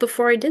sciences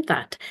before I did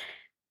that.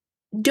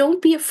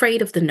 Don't be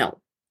afraid of the no.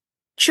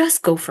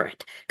 Just go for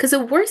it. Because the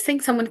worst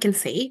thing someone can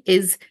say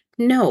is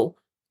no.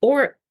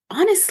 Or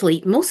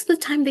honestly, most of the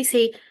time they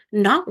say,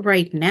 not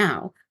right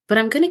now, but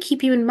I'm going to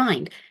keep you in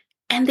mind.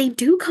 And they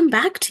do come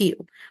back to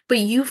you. But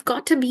you've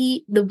got to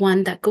be the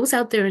one that goes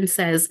out there and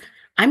says,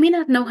 I may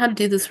not know how to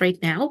do this right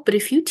now, but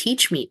if you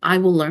teach me, I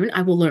will learn.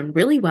 I will learn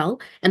really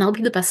well, and I'll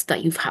be the best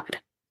that you've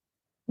had.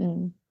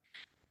 Mm.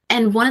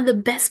 And one of the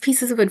best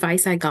pieces of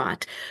advice I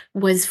got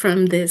was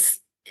from this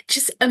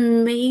just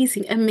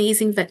amazing,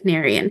 amazing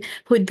veterinarian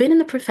who had been in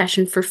the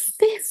profession for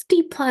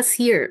 50 plus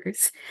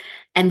years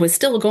and was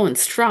still going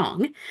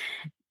strong.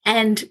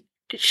 And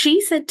she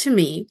said to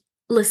me,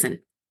 listen,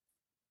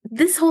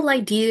 this whole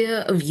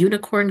idea of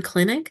unicorn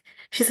clinic,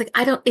 she's like,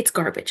 it's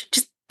garbage.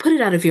 Just put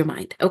it out of your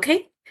mind,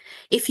 okay?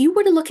 If you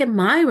were to look at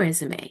my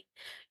resume,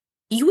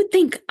 you would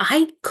think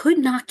I could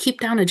not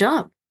keep down a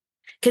job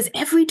because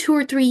every 2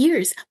 or 3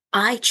 years,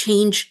 I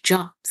change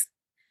jobs.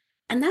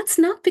 And that's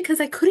not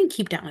because I couldn't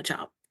keep down a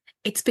job.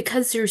 It's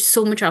because there's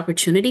so much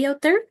opportunity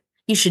out there.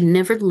 You should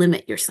never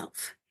limit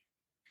yourself.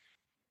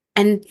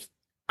 And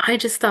I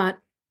just thought,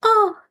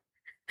 oh,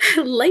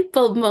 light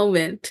bulb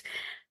moment.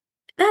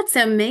 That's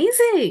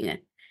amazing.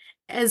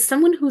 as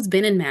someone who's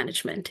been in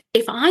management,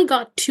 if I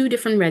got two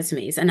different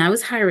resumes and I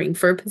was hiring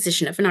for a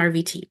position of an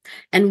RVT,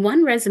 and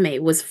one resume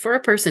was for a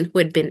person who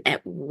had been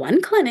at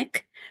one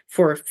clinic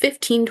for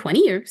 15, 20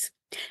 years,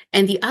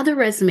 and the other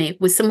resume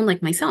was someone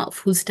like myself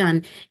who's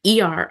done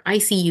ER,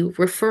 ICU,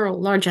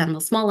 referral, large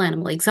animal, small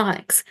animal,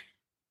 exotics,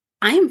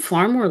 I am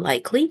far more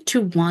likely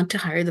to want to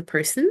hire the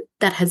person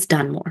that has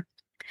done more.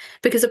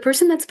 Because a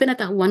person that's been at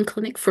that one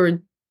clinic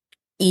for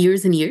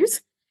years and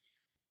years,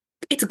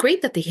 it's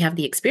great that they have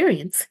the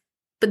experience,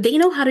 but they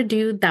know how to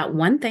do that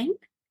one thing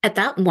at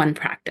that one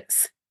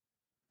practice.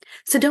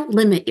 So don't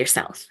limit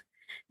yourself.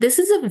 This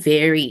is a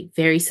very,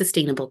 very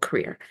sustainable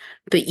career,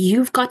 but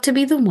you've got to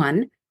be the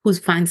one who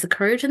finds the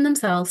courage in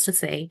themselves to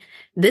say,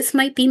 this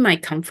might be my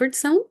comfort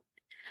zone,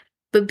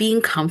 but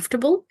being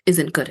comfortable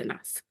isn't good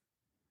enough.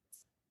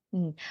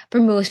 For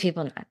most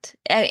people, not.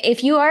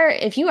 If you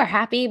are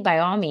happy, by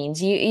all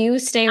means, you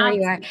stay where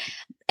you are.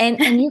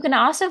 Absolutely. And you can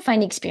also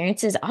find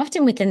experiences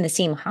often within the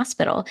same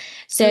hospital. Mhm.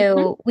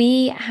 So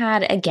we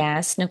had a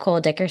guest, Nicole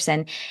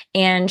Dickerson,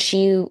 and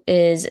she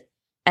is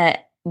a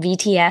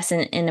VTS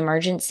in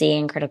emergency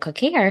and critical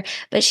care,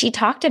 but she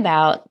talked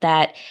about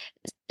that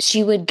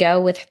she would go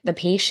with the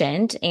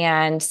patient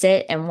and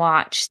sit and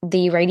watch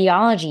the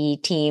radiology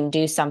team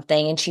do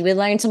something, and she would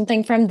learn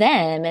something from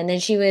them. And then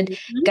she would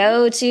Mhm.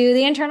 go to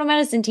the internal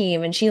medicine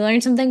team and she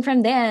learned something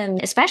from them,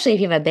 especially if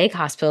you have a big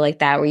hospital like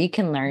that where you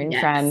can learn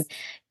from Yes.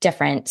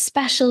 different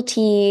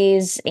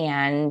specialties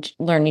and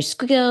learn new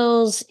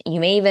skills. You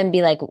may even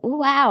be like, "Ooh,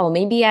 wow,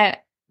 maybe I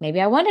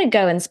want to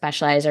go and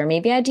specialize, or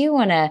maybe I do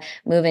want to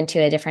move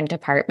into a different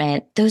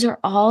department." Those are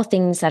all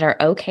things that are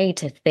okay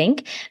to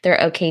think.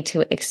 They're okay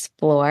to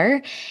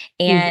explore.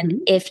 And Mhm.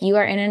 if you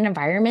are in an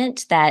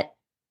environment that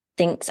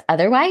thinks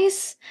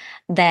otherwise,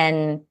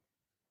 then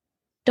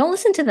don't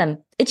listen to them.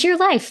 It's your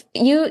life.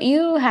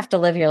 You have to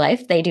live your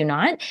life. They do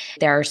not.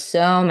 There are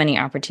so many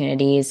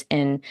opportunities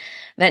in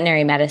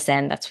veterinary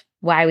medicine. That's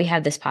why we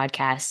have this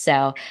podcast.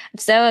 So I'm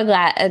so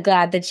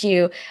glad that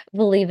you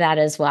believe that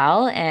as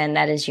well, and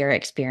that is your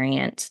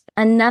experience.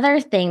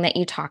 Another thing that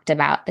you talked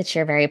about that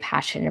you're very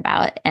passionate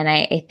about, and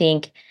I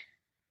think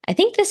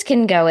this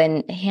can go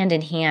in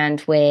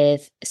hand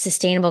with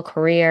sustainable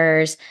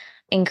careers,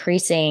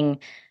 increasing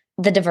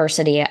the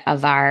diversity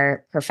of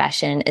our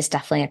profession is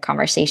definitely a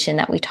conversation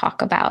that we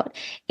talk about.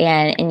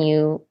 And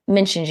you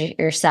mentioned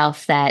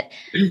yourself that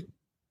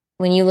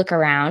when you look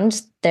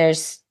around,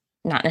 there's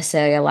not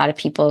necessarily a lot of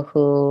people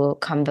who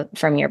come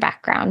from your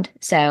background.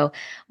 So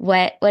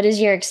what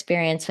is your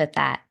experience with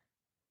that?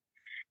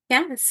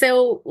 Yeah.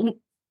 So,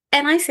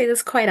 and I say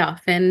this quite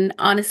often,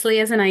 honestly,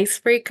 as an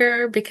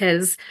icebreaker,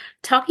 because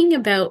talking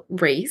about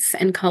race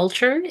and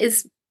culture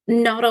is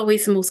not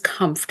always the most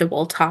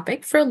comfortable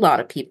topic for a lot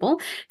of people.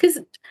 Because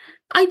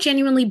I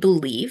genuinely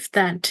believe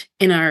that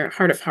in our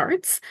heart of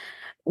hearts,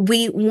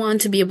 we want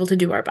to be able to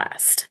do our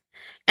best.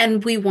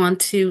 And we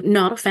want to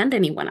not offend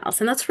anyone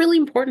else. And that's really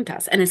important to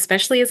us. And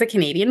especially as a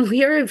Canadian,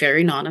 we are a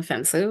very non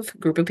offensive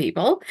group of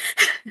people.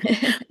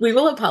 We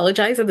will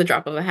apologize at the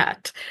drop of a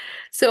hat.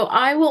 So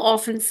I will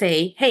often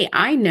say, hey,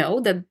 I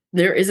know that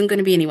there isn't going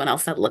to be anyone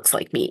else that looks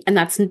like me. And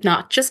that's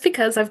not just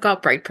because I've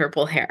got bright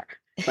purple hair.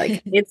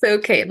 Like, it's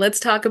okay. Let's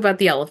talk about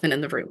the elephant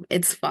in the room.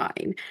 It's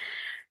fine.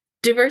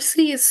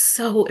 Diversity is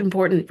so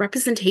important.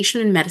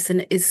 Representation in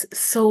medicine is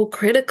so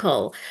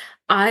critical.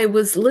 I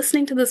was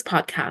listening to this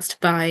podcast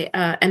by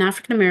an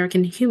African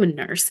American human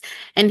nurse,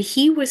 and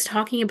he was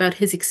talking about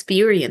his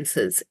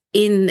experiences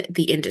in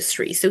the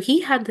industry. So he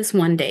had this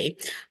one day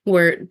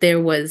where there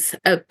was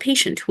a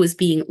patient who was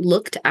being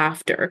looked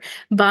after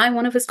by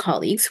one of his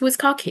colleagues who was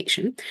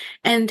Caucasian,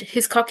 and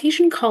his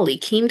Caucasian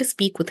colleague came to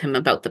speak with him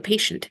about the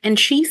patient. And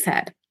she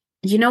said,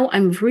 you know,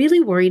 I'm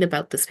really worried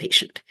about this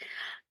patient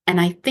and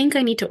I think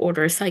I need to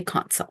order a psych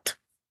consult.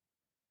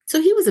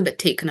 So he was a bit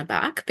taken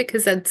aback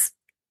because that's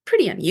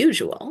pretty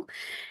unusual.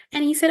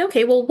 And he said,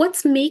 okay, well,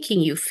 what's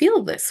making you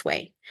feel this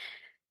way?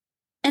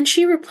 And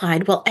she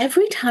replied, well,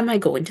 every time I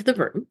go into the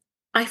room,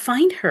 I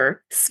find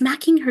her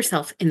smacking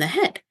herself in the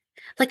head,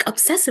 like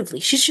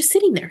obsessively. She's just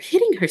sitting there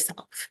hitting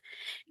herself.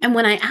 And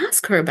when I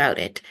ask her about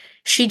it,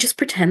 she just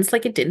pretends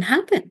like it didn't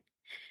happen.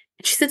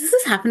 And she said, this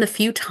has happened a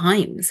few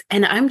times,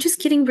 and I'm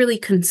just getting really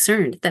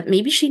concerned that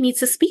maybe she needs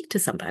to speak to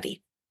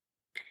somebody.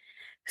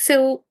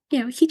 So,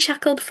 he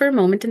chuckled for a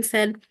moment and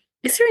said,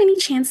 is there any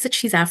chance that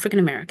she's African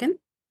American?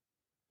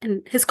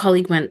 And his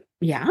colleague went,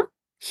 yeah,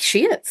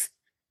 she is.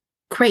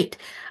 Great.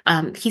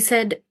 He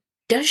said,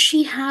 does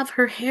she have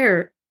her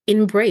hair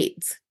in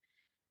braids?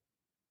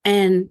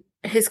 And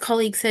his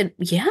colleague said,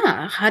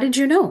 yeah, how did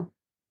you know?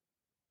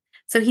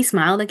 So he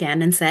smiled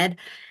again and said,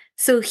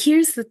 so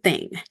here's the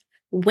thing.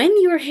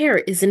 When your hair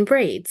is in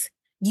braids,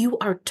 you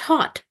are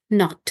taught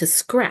not to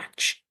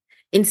scratch.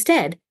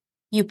 Instead,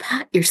 you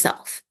pat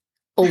yourself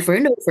over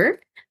and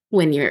over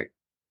when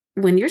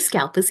your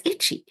scalp is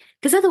itchy,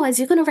 because otherwise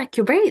you're going to wreck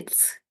your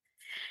braids.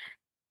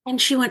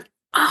 And she went,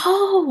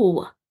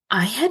 oh,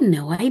 I had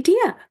no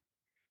idea.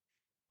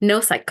 No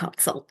psych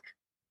consult.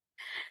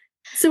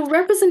 So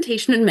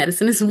representation in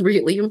medicine is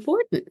really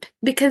important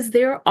because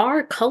there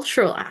are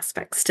cultural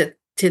aspects to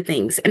to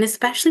things. And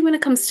especially when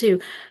it comes to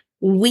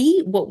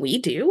what we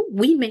do,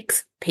 we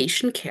mix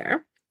patient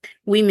care,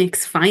 we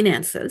mix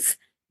finances,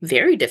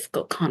 very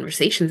difficult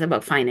conversations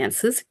about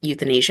finances,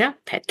 euthanasia,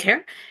 pet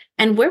care,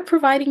 and we're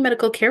providing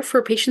medical care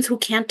for patients who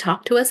can't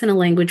talk to us in a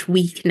language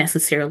we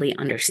necessarily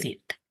understand.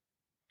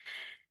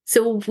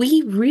 So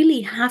we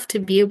really have to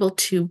be able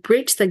to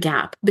bridge the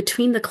gap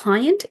between the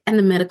client and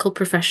the medical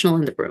professional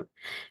in the room.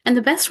 And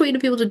the best way to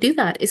be able to do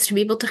that is to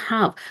be able to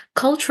have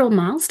cultural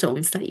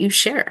milestones that you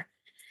share.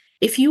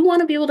 If you want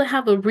to be able to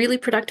have a really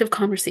productive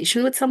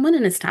conversation with someone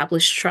and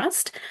establish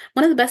trust,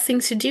 one of the best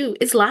things to do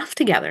is laugh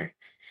together.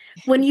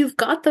 When you've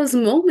got those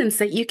moments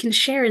that you can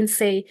share and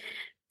say,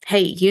 hey,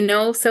 you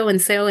know, so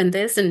and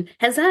this, and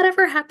has that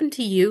ever happened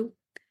to you?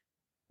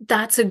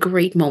 That's a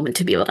great moment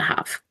to be able to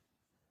have.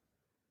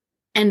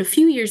 And a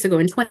few years ago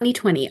in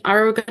 2020,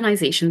 our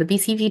organization, the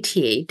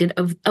BCVTA, did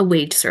a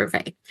wage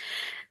survey.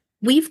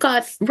 We've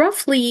got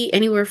roughly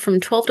anywhere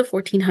from 12 to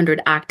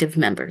 1,400 active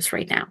members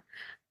right now.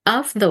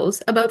 Of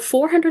those, about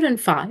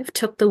 405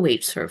 took the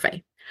wage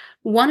survey.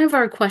 One of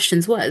our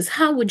questions was,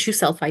 how would you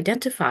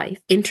self-identify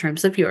in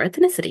terms of your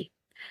ethnicity?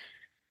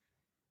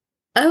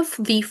 Of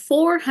the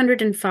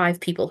 405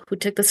 people who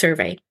took the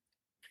survey,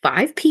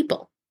 5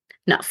 people,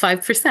 not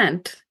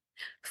 5%,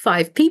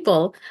 5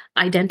 people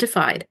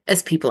identified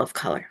as people of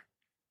color.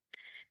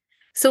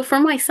 So for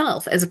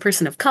myself, as a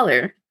person of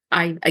color,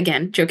 I,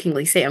 again,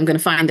 jokingly say I'm going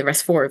to find the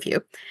rest 4 of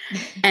you.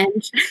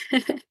 And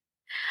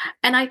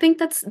and I think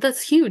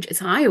that's huge.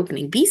 It's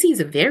eye-opening. BC is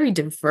a very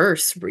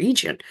diverse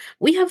region.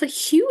 We have a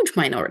huge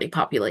minority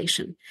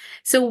population.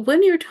 So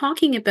when you're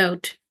talking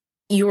about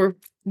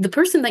the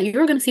person that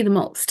you're going to see the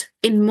most,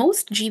 in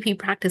most GP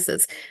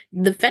practices,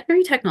 the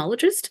veterinary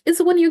technologist is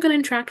the one you're going to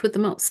interact with the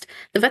most.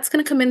 The vet's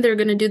going to come in, they're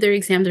going to do their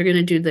exam, they're going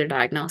to do their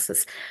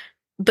diagnosis.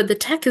 But the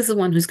tech is the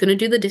one who's going to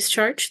do the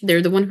discharge.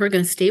 They're the one who are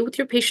going to stay with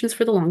your patients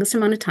for the longest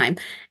amount of time.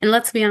 And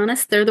let's be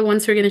honest, they're the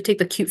ones who are going to take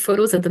the cute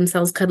photos of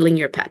themselves cuddling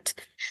your pet.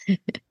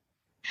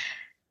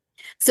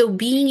 So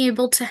being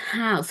able to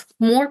have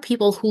more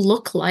people who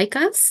look like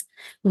us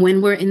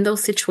when we're in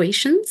those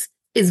situations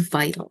is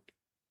vital.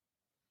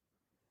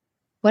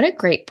 What a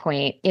great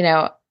point,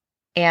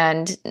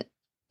 and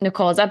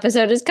Nicole's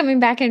episode is coming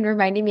back and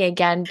reminding me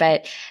again,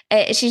 but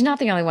she's not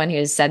the only one who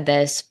has said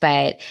this,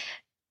 but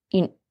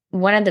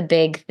one of the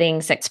big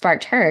things that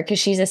sparked her, because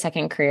she's a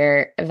second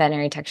career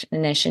veterinary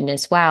technician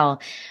as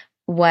well,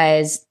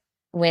 was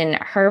when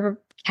her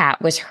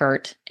cat was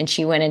hurt and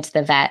she went into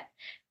the vet,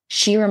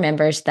 she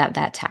remembers that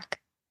vet tech.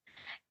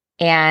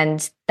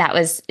 And that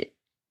was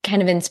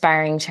kind of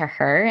inspiring to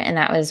her. And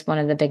that was one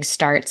of the big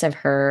starts of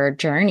her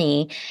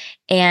journey.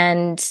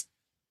 And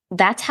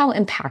that's how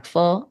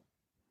impactful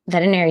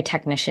veterinary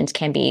technicians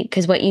can be.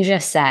 Because what you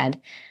just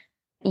said,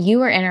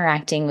 you are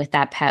interacting with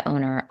that pet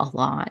owner a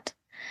lot.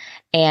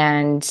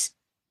 And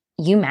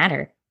you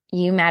matter.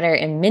 You matter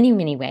in many,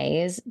 many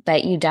ways,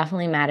 but you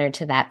definitely matter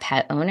to that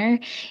pet owner.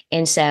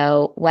 And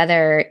so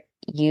whether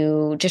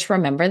you just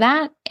remember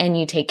that and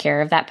you take care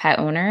of that pet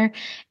owner,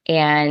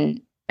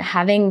 and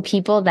having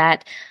people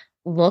that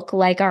look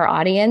like our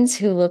audience,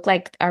 who look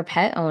like our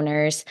pet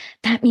owners,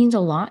 that means a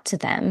lot to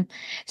them.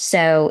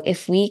 So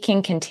if we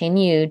can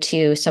continue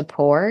to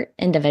support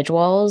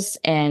individuals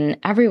in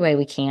every way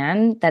we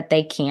can, that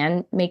they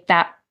can make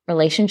that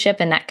relationship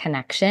and that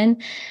connection,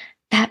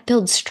 that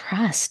builds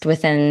trust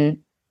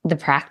within the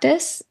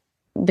practice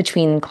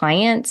between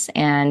clients,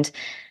 and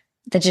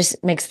that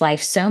just makes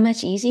life so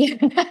much easier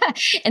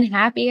and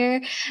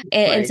happier.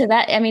 And so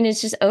that, I mean, it's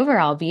just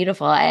overall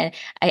beautiful. And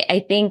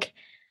I think,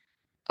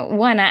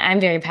 one, I'm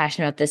very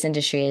passionate about this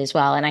industry as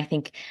well. And I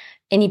think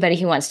anybody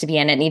who wants to be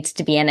in it needs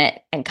to be in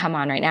it and come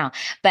on right now.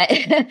 But,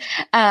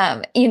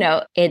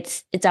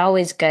 it's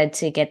always good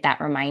to get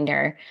that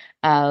reminder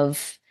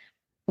of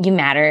you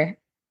matter.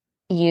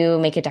 You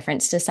make a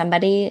difference to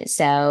somebody.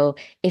 So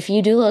if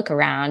you do look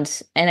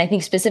around, and I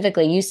think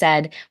specifically you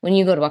said when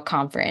you go to a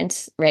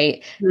conference,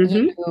 right? Mm-hmm.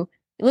 You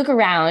look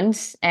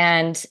around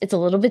and it's a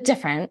little bit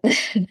different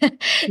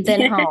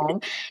than home.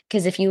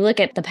 Because if you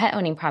look at the pet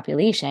owning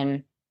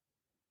population,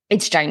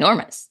 it's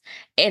ginormous.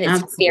 It is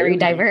Absolutely. Very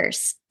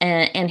diverse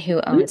and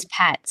who owns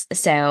pets.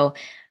 So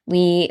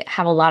we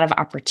have a lot of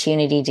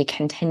opportunity to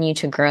continue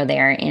to grow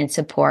there and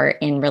support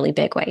in really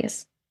big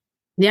ways.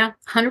 Yeah,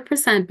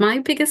 100%. My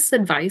biggest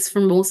advice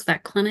for most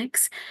vet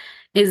clinics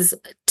is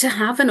to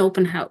have an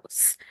open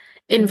house.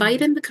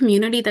 Invite in the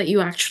community that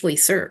you actually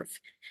serve.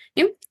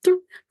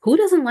 Who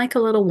doesn't like a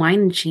little wine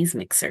and cheese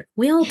mixer?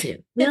 We all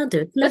do. We all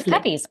do. With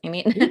puppies, I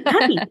mean.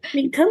 Puppies. I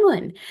mean, come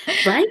on,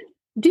 right?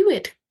 Do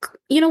it.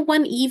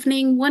 One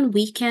evening, one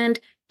weekend,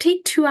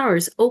 take 2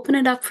 hours, open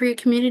it up for your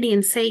community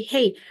and say,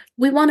 hey,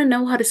 we want to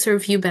know how to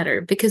serve you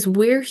better because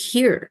we're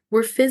here.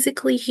 We're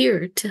physically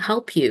here to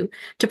help you,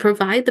 to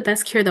provide the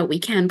best care that we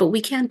can, but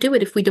we can't do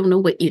it if we don't know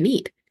what you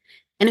need.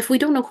 And if we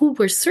don't know who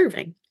we're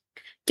serving,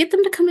 get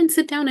them to come and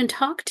sit down and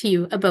talk to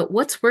you about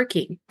what's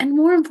working and,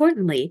 more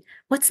importantly,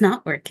 what's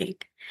not working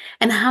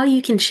and how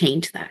you can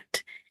change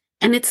that.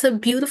 And it's a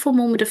beautiful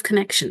moment of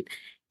connection.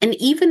 And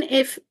even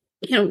if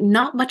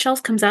not much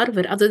else comes out of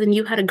it other than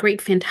you had a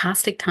great,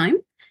 fantastic time.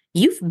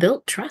 You've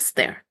built trust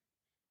there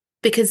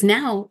because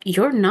now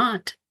you're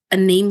not a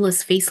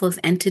nameless, faceless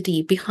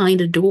entity behind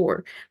a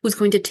door who's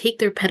going to take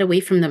their pet away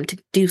from them to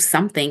do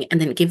something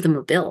and then give them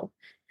a bill.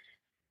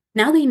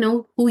 Now they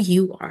know who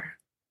you are.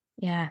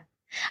 Yeah.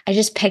 I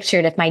just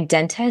pictured if my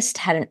dentist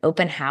had an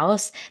open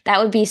house,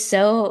 that would be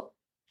so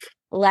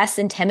less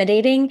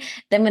intimidating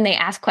than when they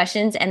ask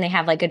questions and they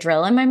have like a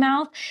drill in my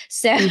mouth.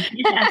 So,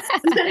 Yes.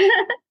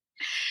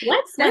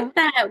 What's with so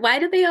that? Why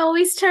do they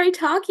always try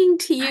talking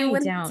to you I when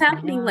it's don't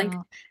happening? Like,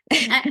 know.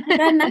 I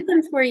got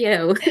nothing for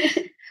you.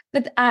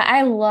 But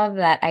I love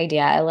that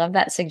idea. I love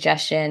that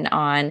suggestion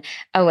on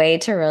a way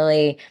to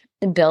really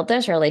build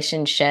those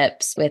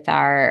relationships with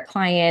our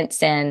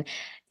clients and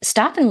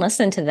stop and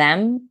listen to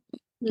them,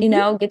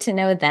 Mhm. get to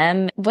know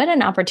them. What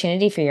an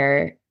opportunity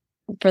for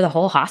the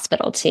whole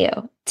hospital too,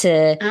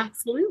 to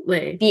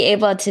Absolutely. be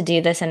able to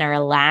do this in a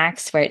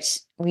relaxed where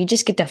we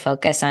just get to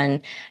focus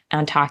on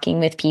talking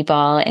with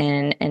people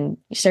and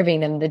serving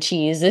them the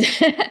cheese.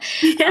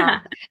 Yeah.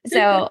 um,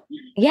 so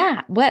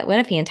yeah, what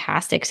a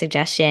fantastic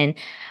suggestion.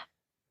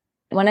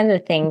 One of the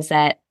things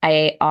that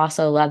I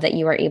also love that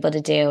you are able to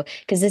do,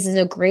 because this is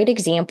a great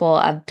example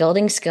of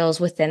building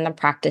skills within the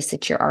practice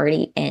that you're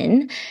already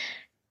in.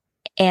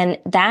 And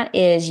that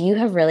is, you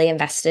have really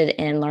invested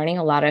in learning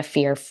a lot of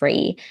fear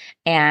free.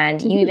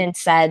 And you Mhm. even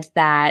said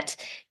that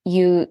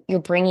you're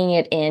bringing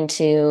it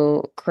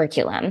into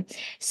curriculum.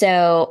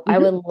 So I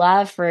Mhm. would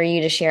love for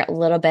you to share a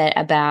little bit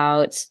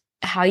about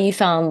how you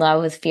fell in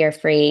love with fear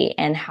free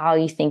and how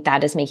you think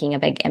that is making a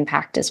big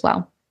impact as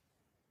well.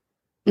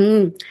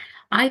 Mm.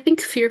 I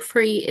think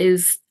fear-free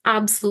is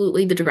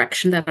absolutely the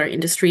direction that our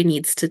industry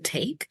needs to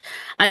take.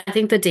 I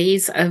think the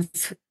days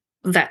of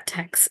vet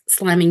techs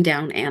slamming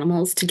down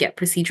animals to get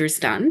procedures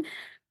done,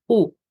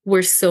 oh,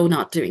 we're so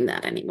not doing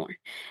that anymore.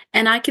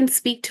 And I can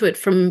speak to it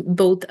from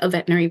both a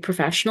veterinary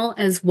professional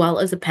as well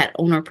as a pet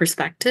owner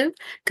perspective,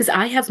 because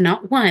I have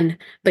not one,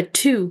 but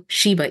two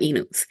Shiba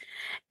Inus.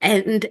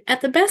 And at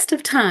the best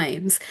of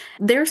times,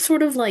 they're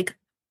sort of like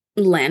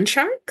land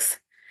sharks.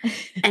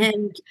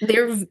 And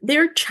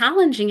they're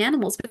challenging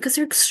animals because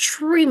they're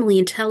extremely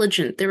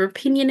intelligent, they're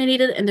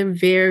opinionated, and they're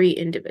very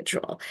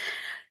individual.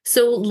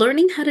 So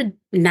learning how to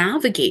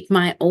navigate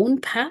my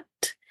own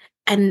pet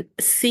and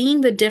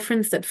seeing the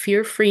difference that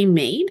fear-free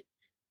made,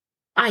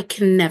 I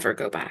can never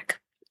go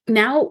back.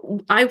 Now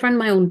I run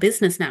my own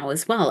business now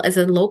as well as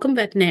a locum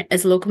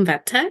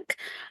vet tech.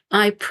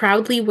 I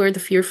proudly wear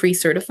the Fear Free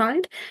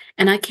certified,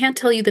 and I can't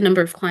tell you the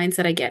number of clients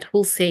that I get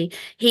who'll say,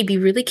 "Hey, be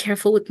really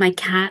careful with my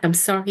cat. I'm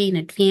sorry in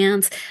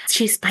advance.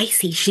 She's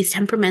spicy. She's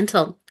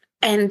temperamental."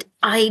 And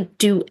I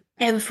do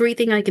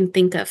everything I can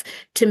think of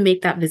to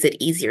make that visit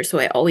easier. So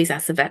I always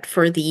ask the vet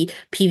for the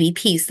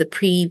PVPs, the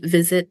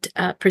pre-visit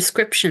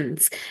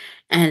prescriptions,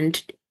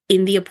 and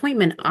in the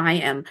appointment, I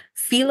am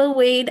feel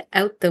weighed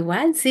out the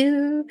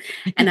wazoo,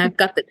 and I've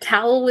got the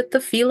towel with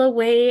the feel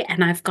away,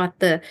 and I've got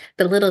the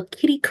little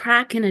kitty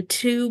crack in a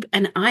tube,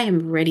 and I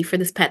am ready for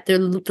this pet.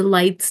 The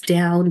lights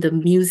down, the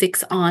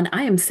music's on.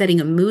 I am setting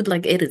a mood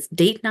like it is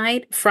date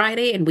night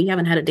Friday, and we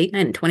haven't had a date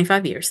night in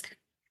 25 years.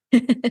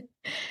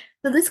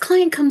 So this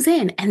client comes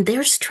in, and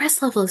their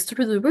stress level is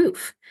through the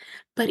roof,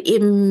 but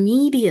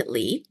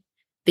immediately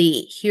they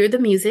hear the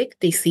music,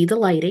 they see the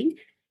lighting,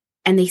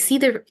 and they see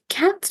their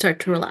cat start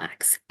to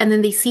relax. And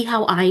then they see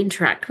how I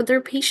interact with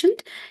their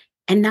patient.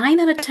 And 9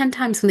 out of 10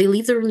 times when they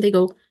leave the room, they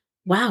go,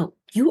 "Wow,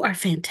 you are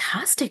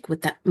fantastic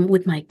with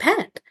with my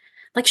pet.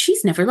 Like,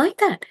 she's never like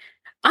that.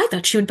 I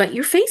thought she would bite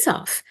your face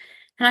off."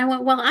 And I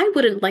went, "Well, I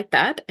wouldn't like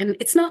that. And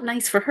it's not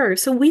nice for her.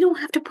 So we don't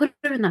have to put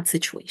her in that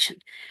situation.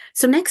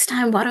 So next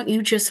time, why don't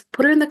you just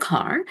put her in the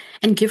car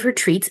and give her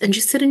treats and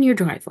just sit in your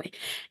driveway?"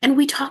 And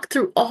we talk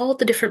through all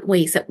the different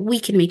ways that we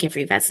can make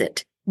every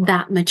visit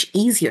that much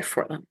easier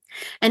for them.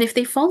 And if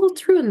they follow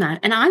through in that,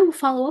 and I will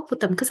follow up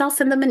with them because I'll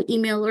send them an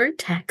email or a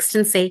text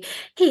and say,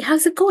 "Hey,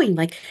 how's it going?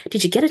 Like,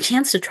 did you get a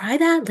chance to try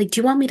that? Like, do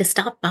you want me to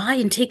stop by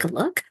and take a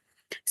look?"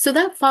 So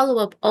that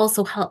follow up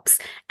also helps.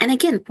 And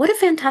again, what a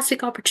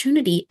fantastic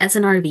opportunity as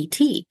an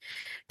RVT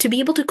to be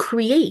able to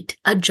create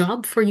a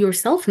job for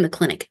yourself in the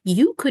clinic.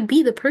 You could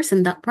be the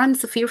person that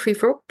runs the Fear Free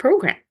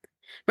program,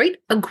 right?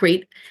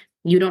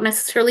 You don't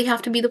necessarily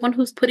have to be the one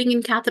who's putting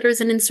in catheters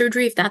and in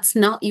surgery if that's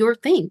not your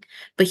thing.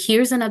 But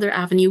here's another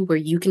avenue where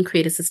you can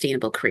create a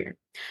sustainable career.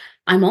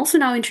 I'm also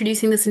now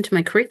introducing this into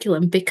my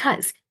curriculum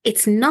because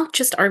it's not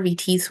just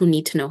RVTs who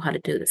need to know how to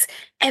do this.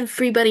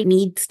 Everybody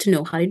needs to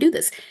know how to do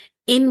this.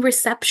 In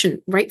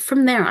reception, right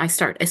from there, I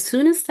start. As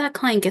soon as that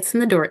client gets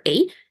in the door,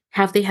 A,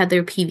 have they had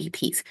their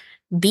PVPs?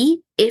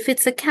 B, if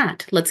it's a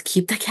cat, let's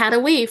keep the cat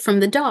away from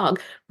the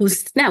dog whose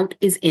snout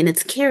is in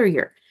its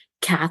carrier.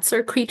 Cats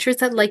are creatures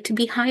that like to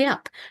be high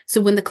up. So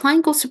when the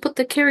client goes to put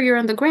the carrier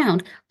on the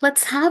ground,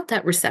 let's have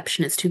that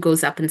receptionist who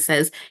goes up and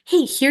says,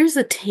 "Hey, here's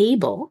a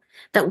table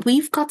that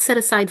we've got set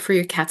aside for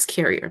your cat's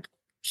carrier.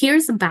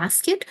 Here's a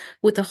basket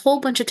with a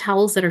whole bunch of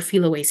towels that are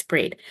feel away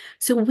sprayed."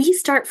 So we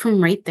start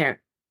from right there.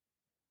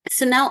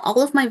 So now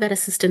all of my vet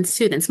assistant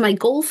students, my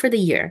goal for the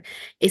year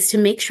is to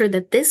make sure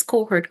that this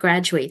cohort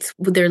graduates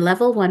with their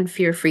level one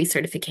fear-free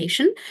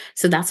certification.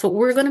 So that's what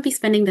we're going to be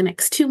spending the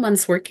next 2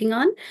 months working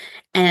on.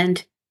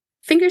 And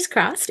fingers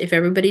crossed, if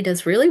everybody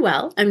does really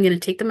well, I'm going to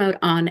take them out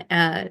on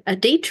a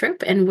day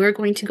trip and we're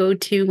going to go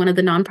to one of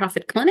the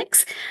nonprofit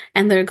clinics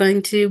and they're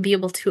going to be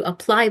able to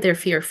apply their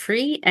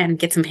fear-free and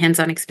get some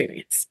hands-on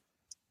experience.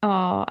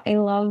 Oh, I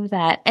love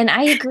that. And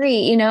I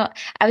agree.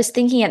 I was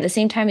thinking at the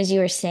same time as you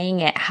were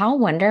saying it, how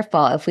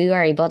wonderful if we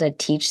were able to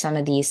teach some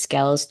of these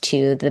skills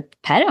to the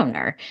pet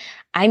owner.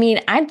 I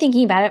mean, I'm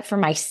thinking about it for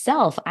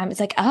myself. I was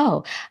like,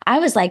 oh, I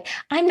was like,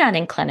 I'm not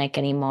in clinic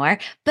anymore,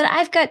 but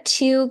I've got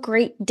two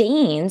Great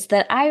Danes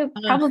that I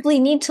probably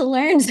need to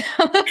learn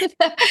some of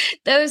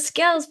those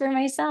skills for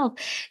myself.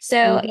 So,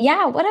 Mhm.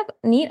 yeah, what a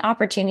neat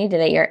opportunity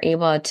that you're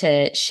able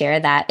to share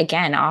that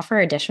again, offer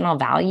additional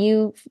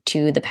value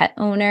to the pet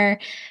owner.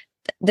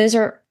 Those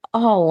are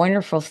all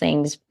wonderful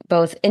things,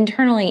 both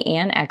internally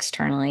and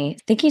externally.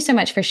 Thank you so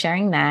much for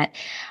sharing that.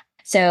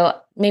 So,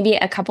 maybe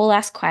a couple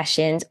last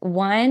questions.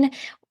 One,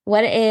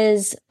 what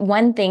is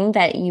one thing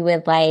that you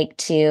would like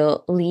to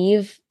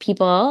leave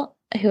people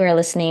who are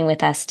listening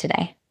with us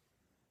today?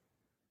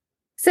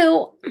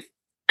 So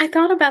I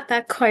thought about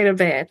that quite a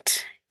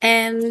bit.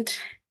 And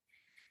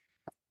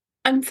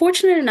I'm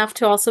fortunate enough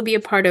to also be a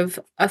part of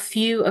a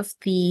few of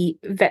the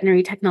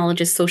veterinary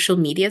technologist social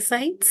media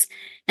sites.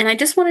 And I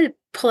just wanted to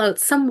pull out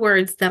some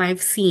words that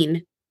I've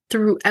seen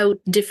throughout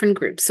different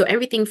groups. So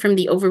everything from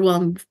the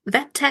Overwhelmed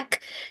Vet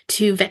Tech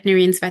to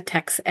Veterinarians, Vet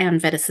Techs,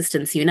 and Vet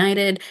Assistants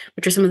United,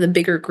 which are some of the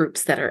bigger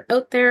groups that are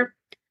out there.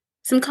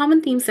 Some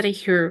common themes that I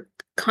hear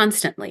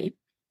constantly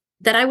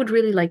that I would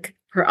really like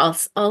for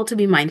us all to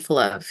be mindful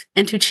of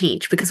and to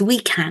change because we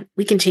can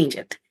change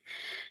it.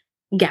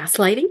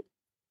 Gaslighting,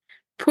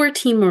 poor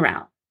team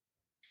morale,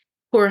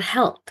 poor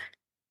health,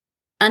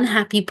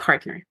 unhappy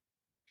partner,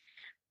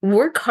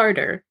 work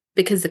harder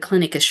because the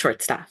clinic is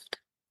short staffed,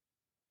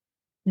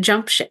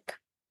 jump ship,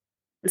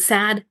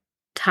 sad,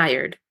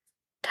 tired,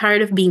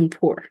 tired of being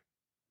poor,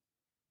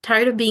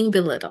 tired of being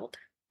belittled,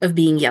 of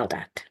being yelled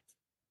at.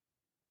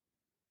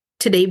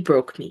 Today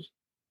broke me.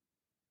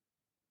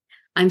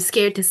 I'm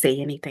scared to say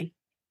anything.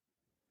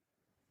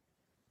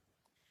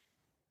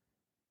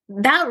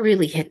 That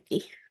really hit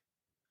me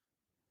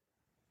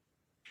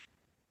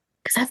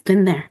because I've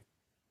been there.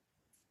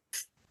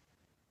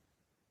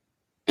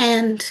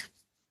 And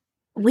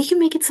we can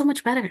make it so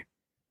much better.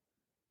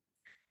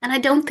 And I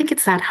don't think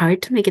it's that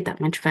hard to make it that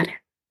much better.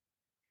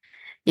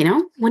 You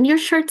know, when you're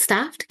short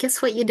staffed,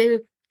 guess what you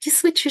do? You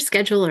switch your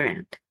schedule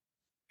around.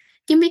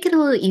 You make it a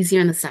little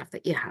easier on the staff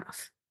that you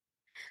have.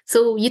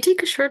 So you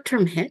take a short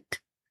term hit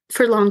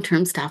for long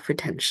term staff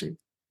retention.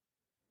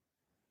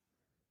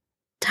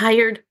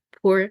 Tired,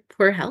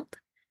 poor health?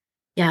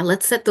 Yeah,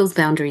 let's set those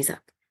boundaries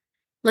up.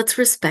 Let's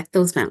respect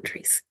those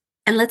boundaries.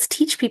 And let's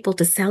teach people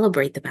to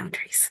celebrate the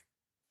boundaries.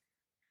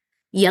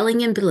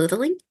 Yelling and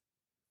belittling?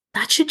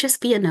 That should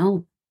just be a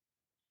no.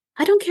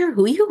 I don't care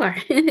who you are.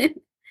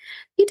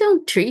 You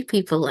don't treat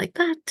people like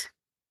that.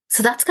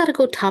 So that's got to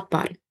go top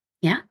bottom.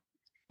 Yeah.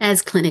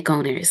 As clinic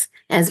owners,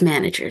 as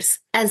managers,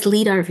 as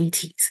lead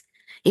RVTs.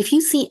 If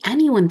you see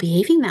anyone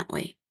behaving that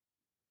way,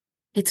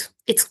 it's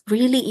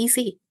really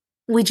easy.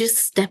 We just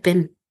step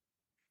in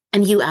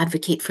and you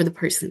advocate for the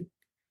person.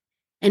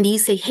 And you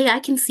say, hey, I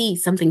can see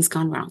something's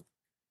gone wrong.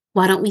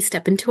 Why don't we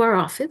step into our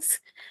office?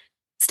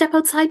 Step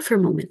outside for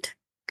a moment.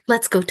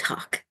 Let's go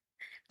talk.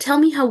 Tell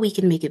me how we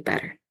can make it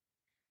better.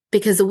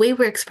 Because the way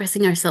we're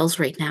expressing ourselves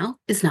right now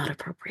is not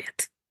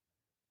appropriate.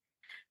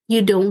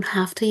 You don't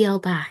have to yell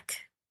back.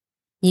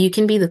 You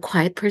can be the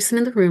quiet person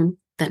in the room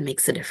that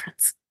makes a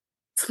difference.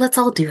 So let's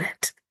all do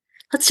it.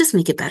 Let's just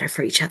make it better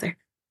for each other.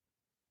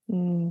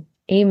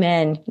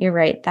 Amen. You're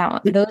right.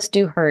 Those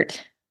do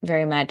hurt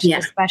very much, Yeah,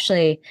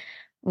 especially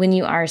when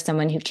you are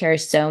someone who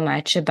cares so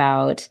much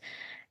about,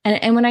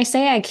 and when I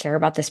say I care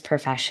about this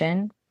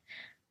profession,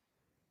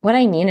 what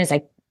I mean is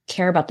I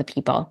care about the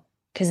people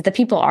because the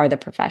people are the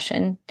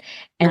profession.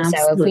 And so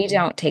if we absolutely.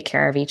 don't take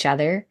care of each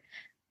other,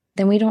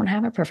 then we don't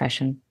have a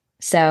profession.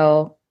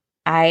 So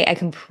I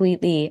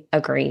completely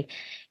agree.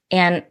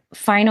 And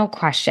final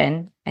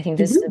question. I think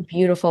this is a Mhm.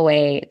 beautiful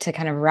way to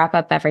kind of wrap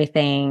up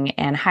everything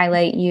and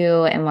highlight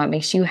you and what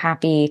makes you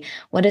happy.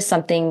 What is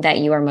something that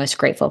you are most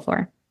grateful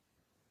for?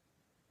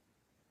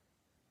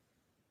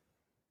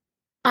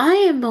 I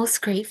am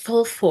most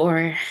grateful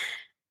for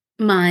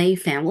my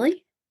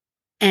family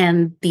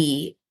and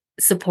the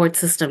support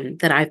system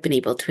that I've been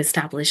able to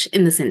establish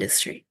in this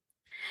industry.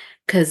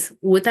 Because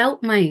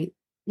without my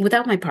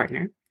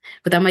partner,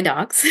 without my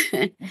dogs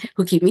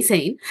who keep me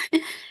sane,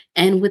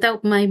 and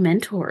without my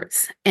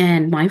mentors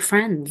and my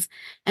friends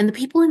and the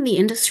people in the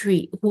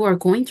industry who are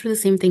going through the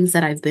same things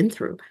that I've been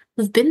through,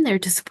 who've been there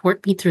to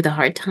support me through the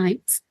hard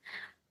times,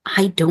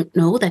 I don't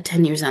know that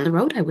 10 years down the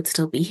road I would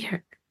still be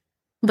here.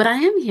 But I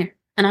am here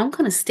and I'm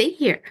going to stay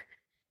here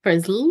for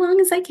as long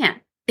as I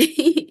can.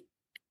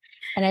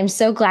 And I'm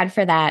so glad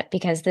for that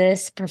because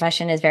this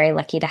profession is very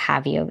lucky to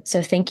have you.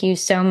 So thank you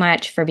so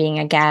much for being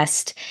a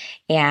guest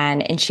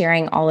and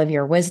sharing all of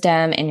your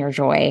wisdom and your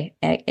joy.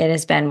 It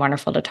has been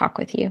wonderful to talk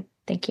with you.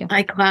 Thank you.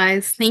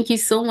 Likewise, thank you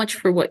so much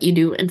for what you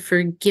do and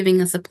for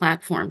giving us a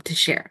platform to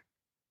share.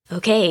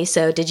 Okay,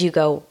 so did you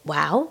go,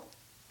 wow?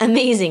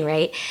 Amazing,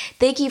 right?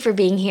 Thank you for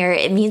being here.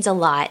 It means a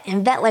lot,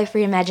 and Vet Life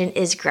Reimagined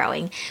is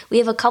growing. We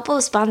have a couple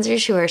of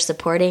sponsors who are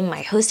supporting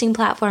my hosting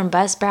platform,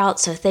 Buzzsprout,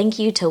 so thank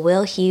you to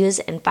Will Hughes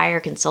and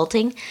Fire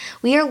Consulting.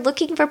 We are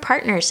looking for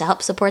partners to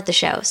help support the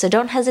show, so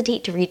don't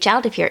hesitate to reach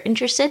out if you're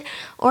interested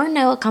or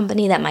know a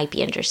company that might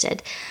be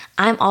interested.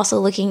 I'm also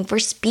looking for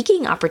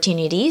speaking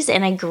opportunities,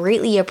 and I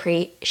greatly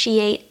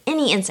appreciate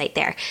any insight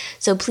there.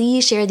 So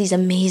please share these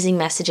amazing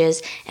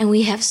messages, and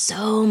we have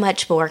so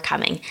much more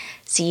coming.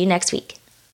 See you next week.